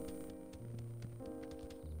up.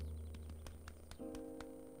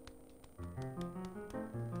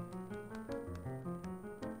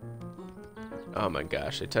 Oh my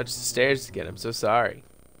gosh, I touched the stairs again. I'm so sorry.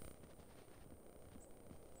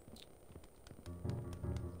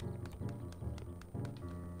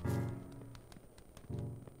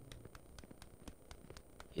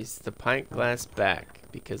 Is the pint glass back?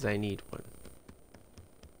 Because I need one.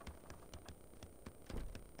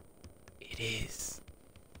 It is.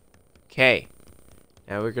 Okay.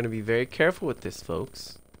 Now we're going to be very careful with this,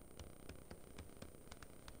 folks.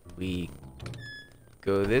 We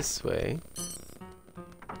go this way.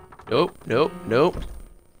 Nope, nope, nope.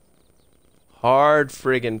 Hard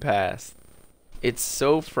friggin' pass. It's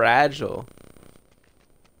so fragile.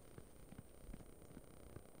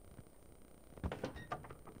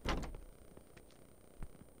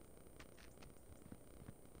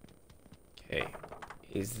 Okay.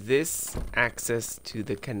 Is this access to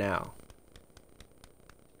the canal?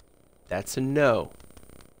 That's a no,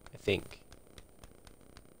 I think.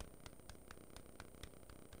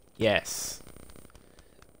 Yes.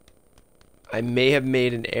 I may have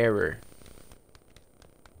made an error.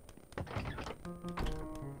 I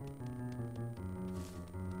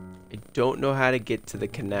don't know how to get to the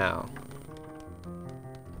canal.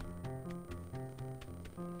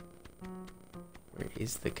 Where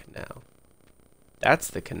is the canal? That's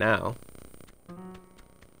the canal.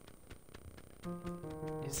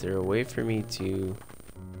 Is there a way for me to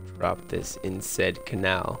drop this in said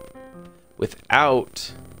canal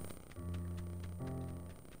without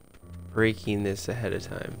breaking this ahead of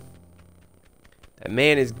time? That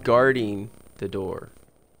man is guarding the door.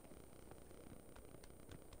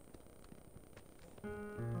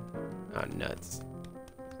 Oh, nuts.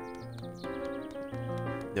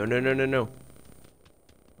 No, no, no, no, no.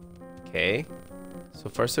 Okay. So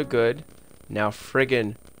far, so good. Now,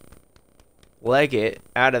 friggin' leg it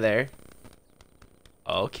out of there.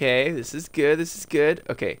 Okay, this is good. This is good.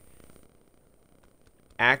 Okay.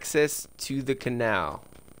 Access to the canal.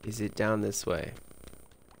 Is it down this way?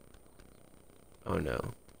 Oh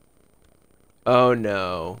no. Oh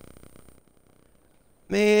no.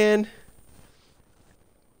 Man.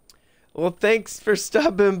 Well, thanks for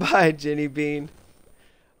stopping by, Jenny Bean.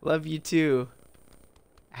 Love you too.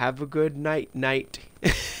 Have a good night.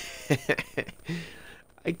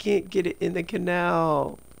 I can't get it in the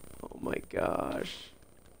canal. Oh my gosh.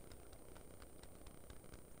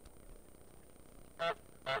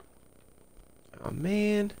 Oh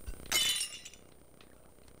man.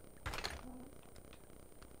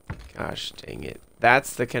 Gosh dang it.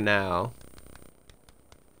 That's the canal.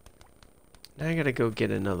 Now I gotta go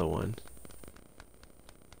get another one.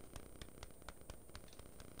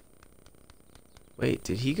 Wait,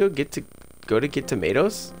 did he go get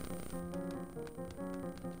tomatoes?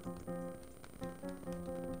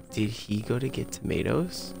 Did he go to get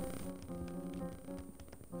tomatoes?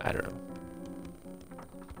 I don't know.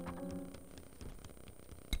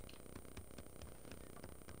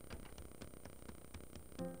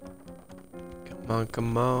 Come on,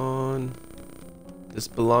 come on. This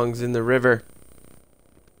belongs in the river.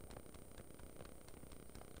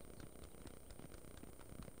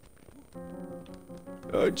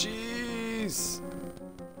 Oh, jeez.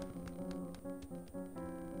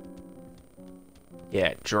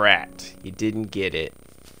 Yeah, drat. You didn't get it.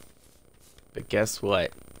 But guess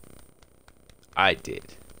what? I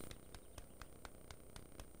did.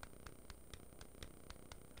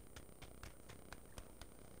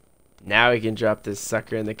 Now we can drop this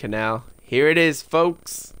sucker in the canal. Here it is,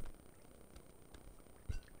 folks.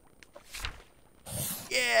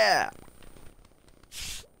 Yeah.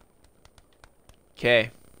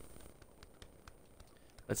 Okay.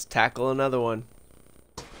 Let's tackle another one.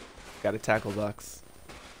 Got a tackle box.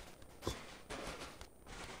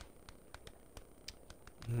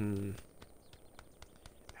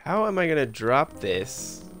 How am I gonna drop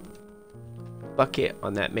this bucket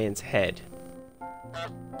on that man's head?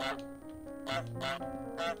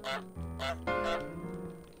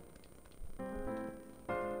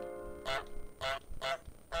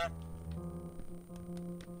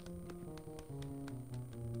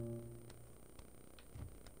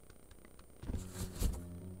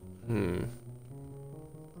 Hmm.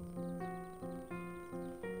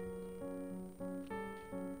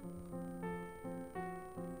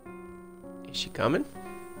 Is she coming?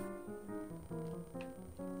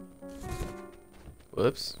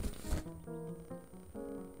 Whoops.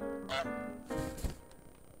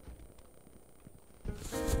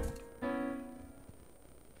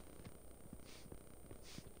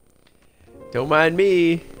 Don't mind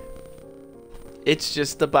me. It's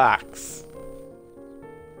just the box.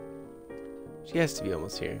 She has to be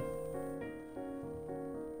almost here.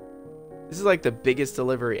 This is like the biggest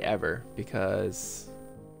delivery ever because...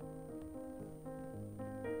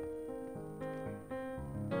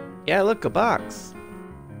 Yeah, look, a box.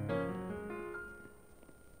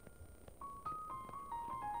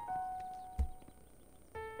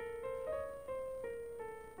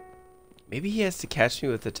 Maybe he has to catch me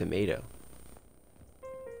with a tomato.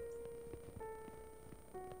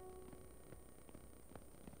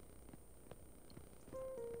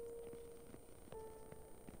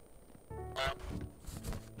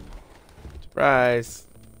 Surprise.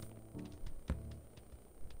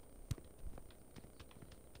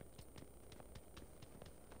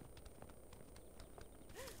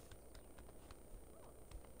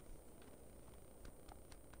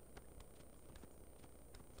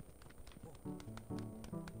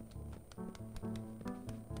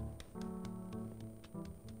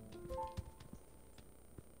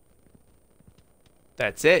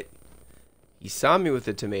 That's it. He saw me with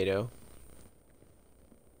a tomato.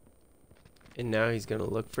 And now he's gonna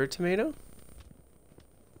look for a tomato?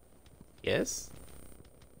 Yes?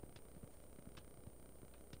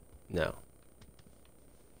 No.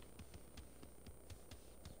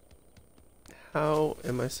 How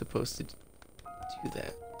am I supposed to do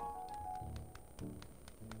that?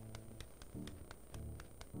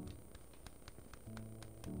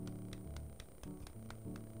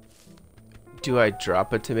 Do I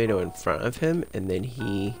drop a tomato in front of him and then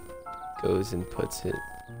he goes and puts it?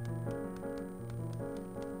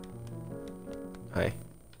 Hi.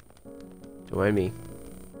 Don't mind me.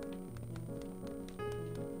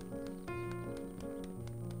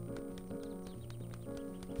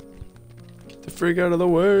 Get the freak out of the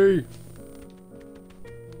way!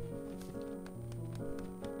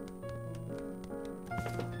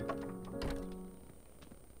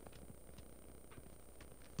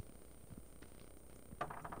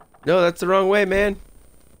 No, that's the wrong way, man.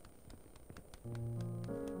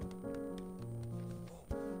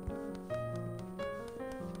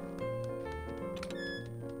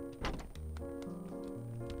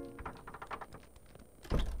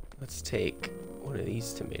 Let's take one of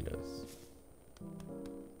these tomatoes.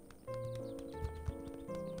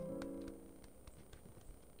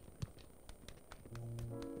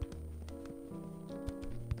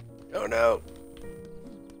 Oh no.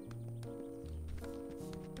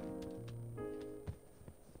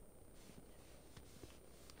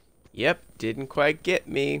 Yep, didn't quite get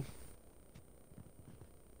me.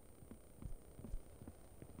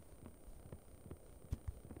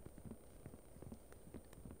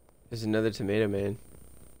 There's another tomato, man.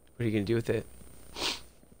 What are you gonna do with it?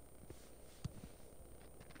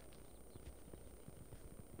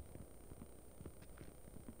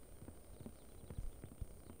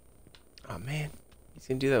 Oh man, he's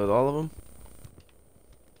gonna do that with all of them?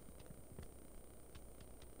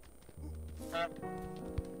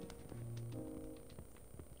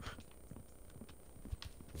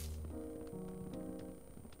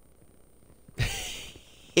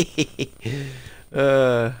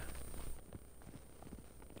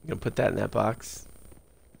 I'm gonna put that in that box.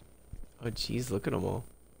 Oh jeez, look at them all.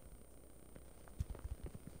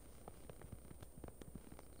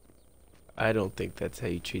 I don't think that's how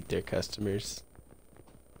you treat their customers.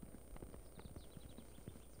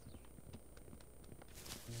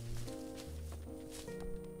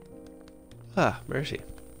 Ah, mercy.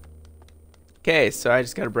 Okay, so I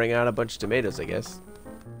just gotta bring out a bunch of tomatoes, I guess.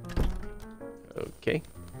 Okay.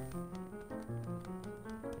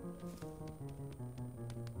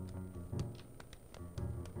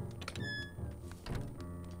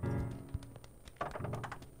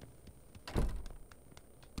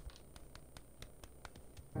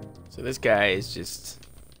 So this guy is just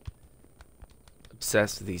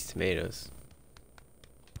obsessed with these tomatoes.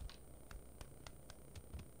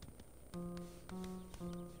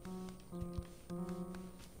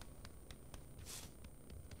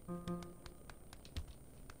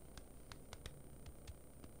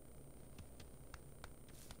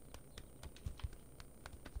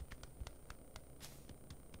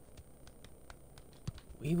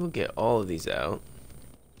 We will get all of these out,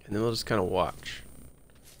 and then we'll just kind of watch.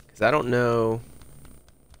 Because I don't know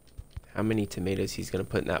how many tomatoes he's going to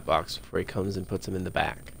put in that box before he comes and puts them in the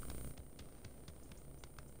back.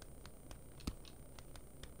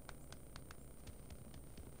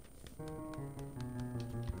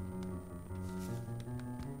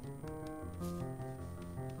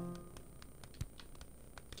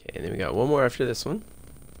 Okay, and then we got one more after this one.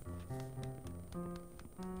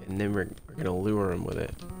 And then we're going to lure him with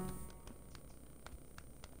it.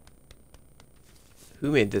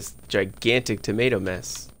 Who made this gigantic tomato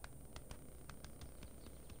mess?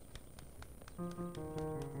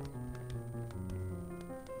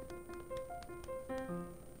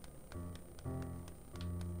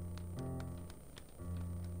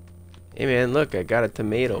 Hey man, look, I got a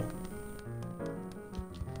tomato.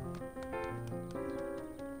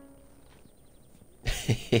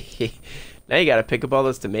 Now you gotta pick up all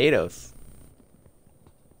those tomatoes.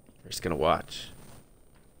 We're just gonna watch.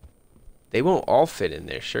 They won't all fit in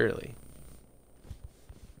there, surely.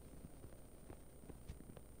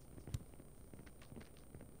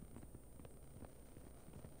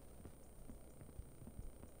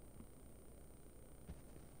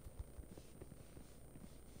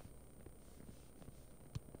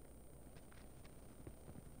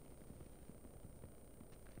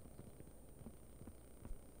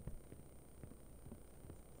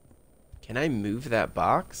 Can I move that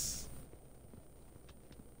box?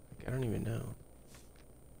 I don't even know.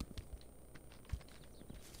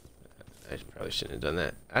 I probably shouldn't have done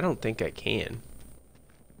that. I don't think I can.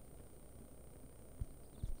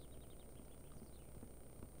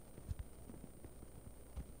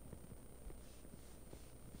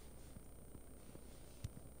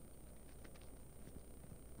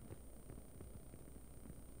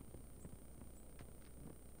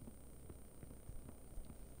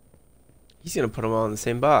 He's gonna put them all in the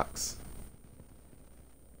same box.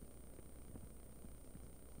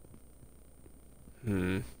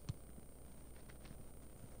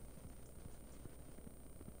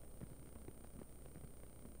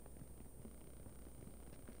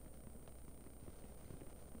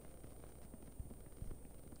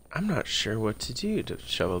 I'm not sure what to do to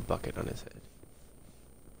shove a bucket on his head.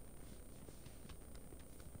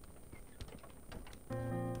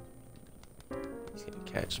 He's gonna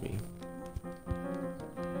catch me.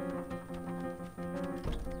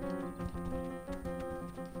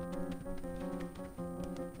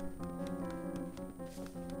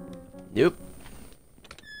 Nope.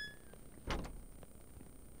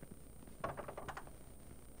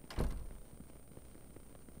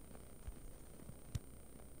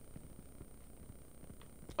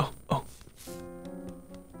 Oh.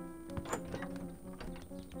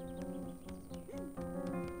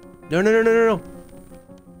 No.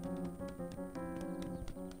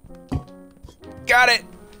 Got it.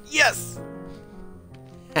 Yes.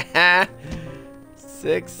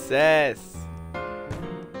 Success.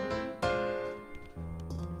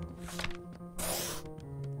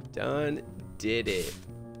 Done. Did it.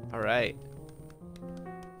 All right.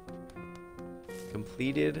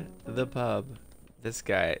 Completed the pub. This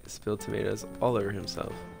guy spilled tomatoes all over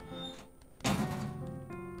himself.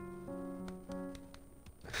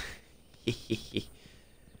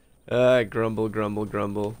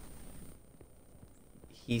 Grumble.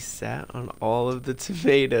 He sat on all of the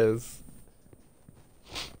tomatoes.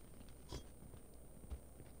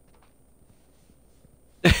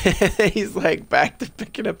 He's like back to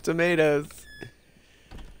picking up tomatoes.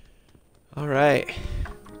 All right.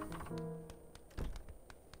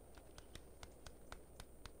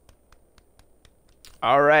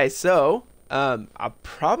 Alright, so I'll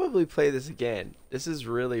probably play this again. This is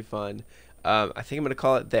really fun. I think I'm gonna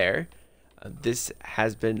call it there. This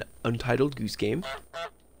has been Untitled Goose Game.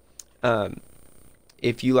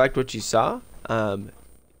 If you liked what you saw,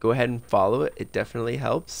 go ahead and follow it. It definitely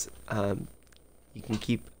helps. You can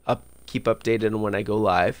keep updated on when I go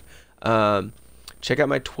live. Check out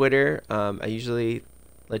my Twitter. I usually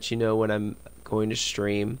let you know when I'm going to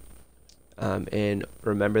stream. And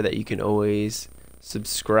remember that you can always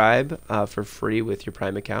subscribe for free with your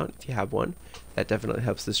Prime account if you have one. That definitely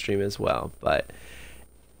helps the stream as well. But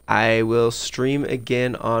I will stream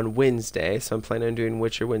again on Wednesday, so I'm planning on doing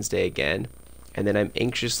Witcher Wednesday again, and then I'm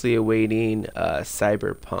anxiously awaiting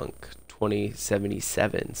Cyberpunk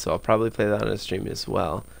 2077. So I'll probably play that on a stream as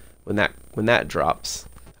well when that drops.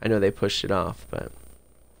 I know they pushed it off,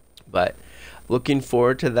 but looking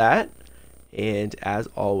forward to that. And as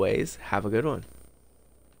always, have a good one.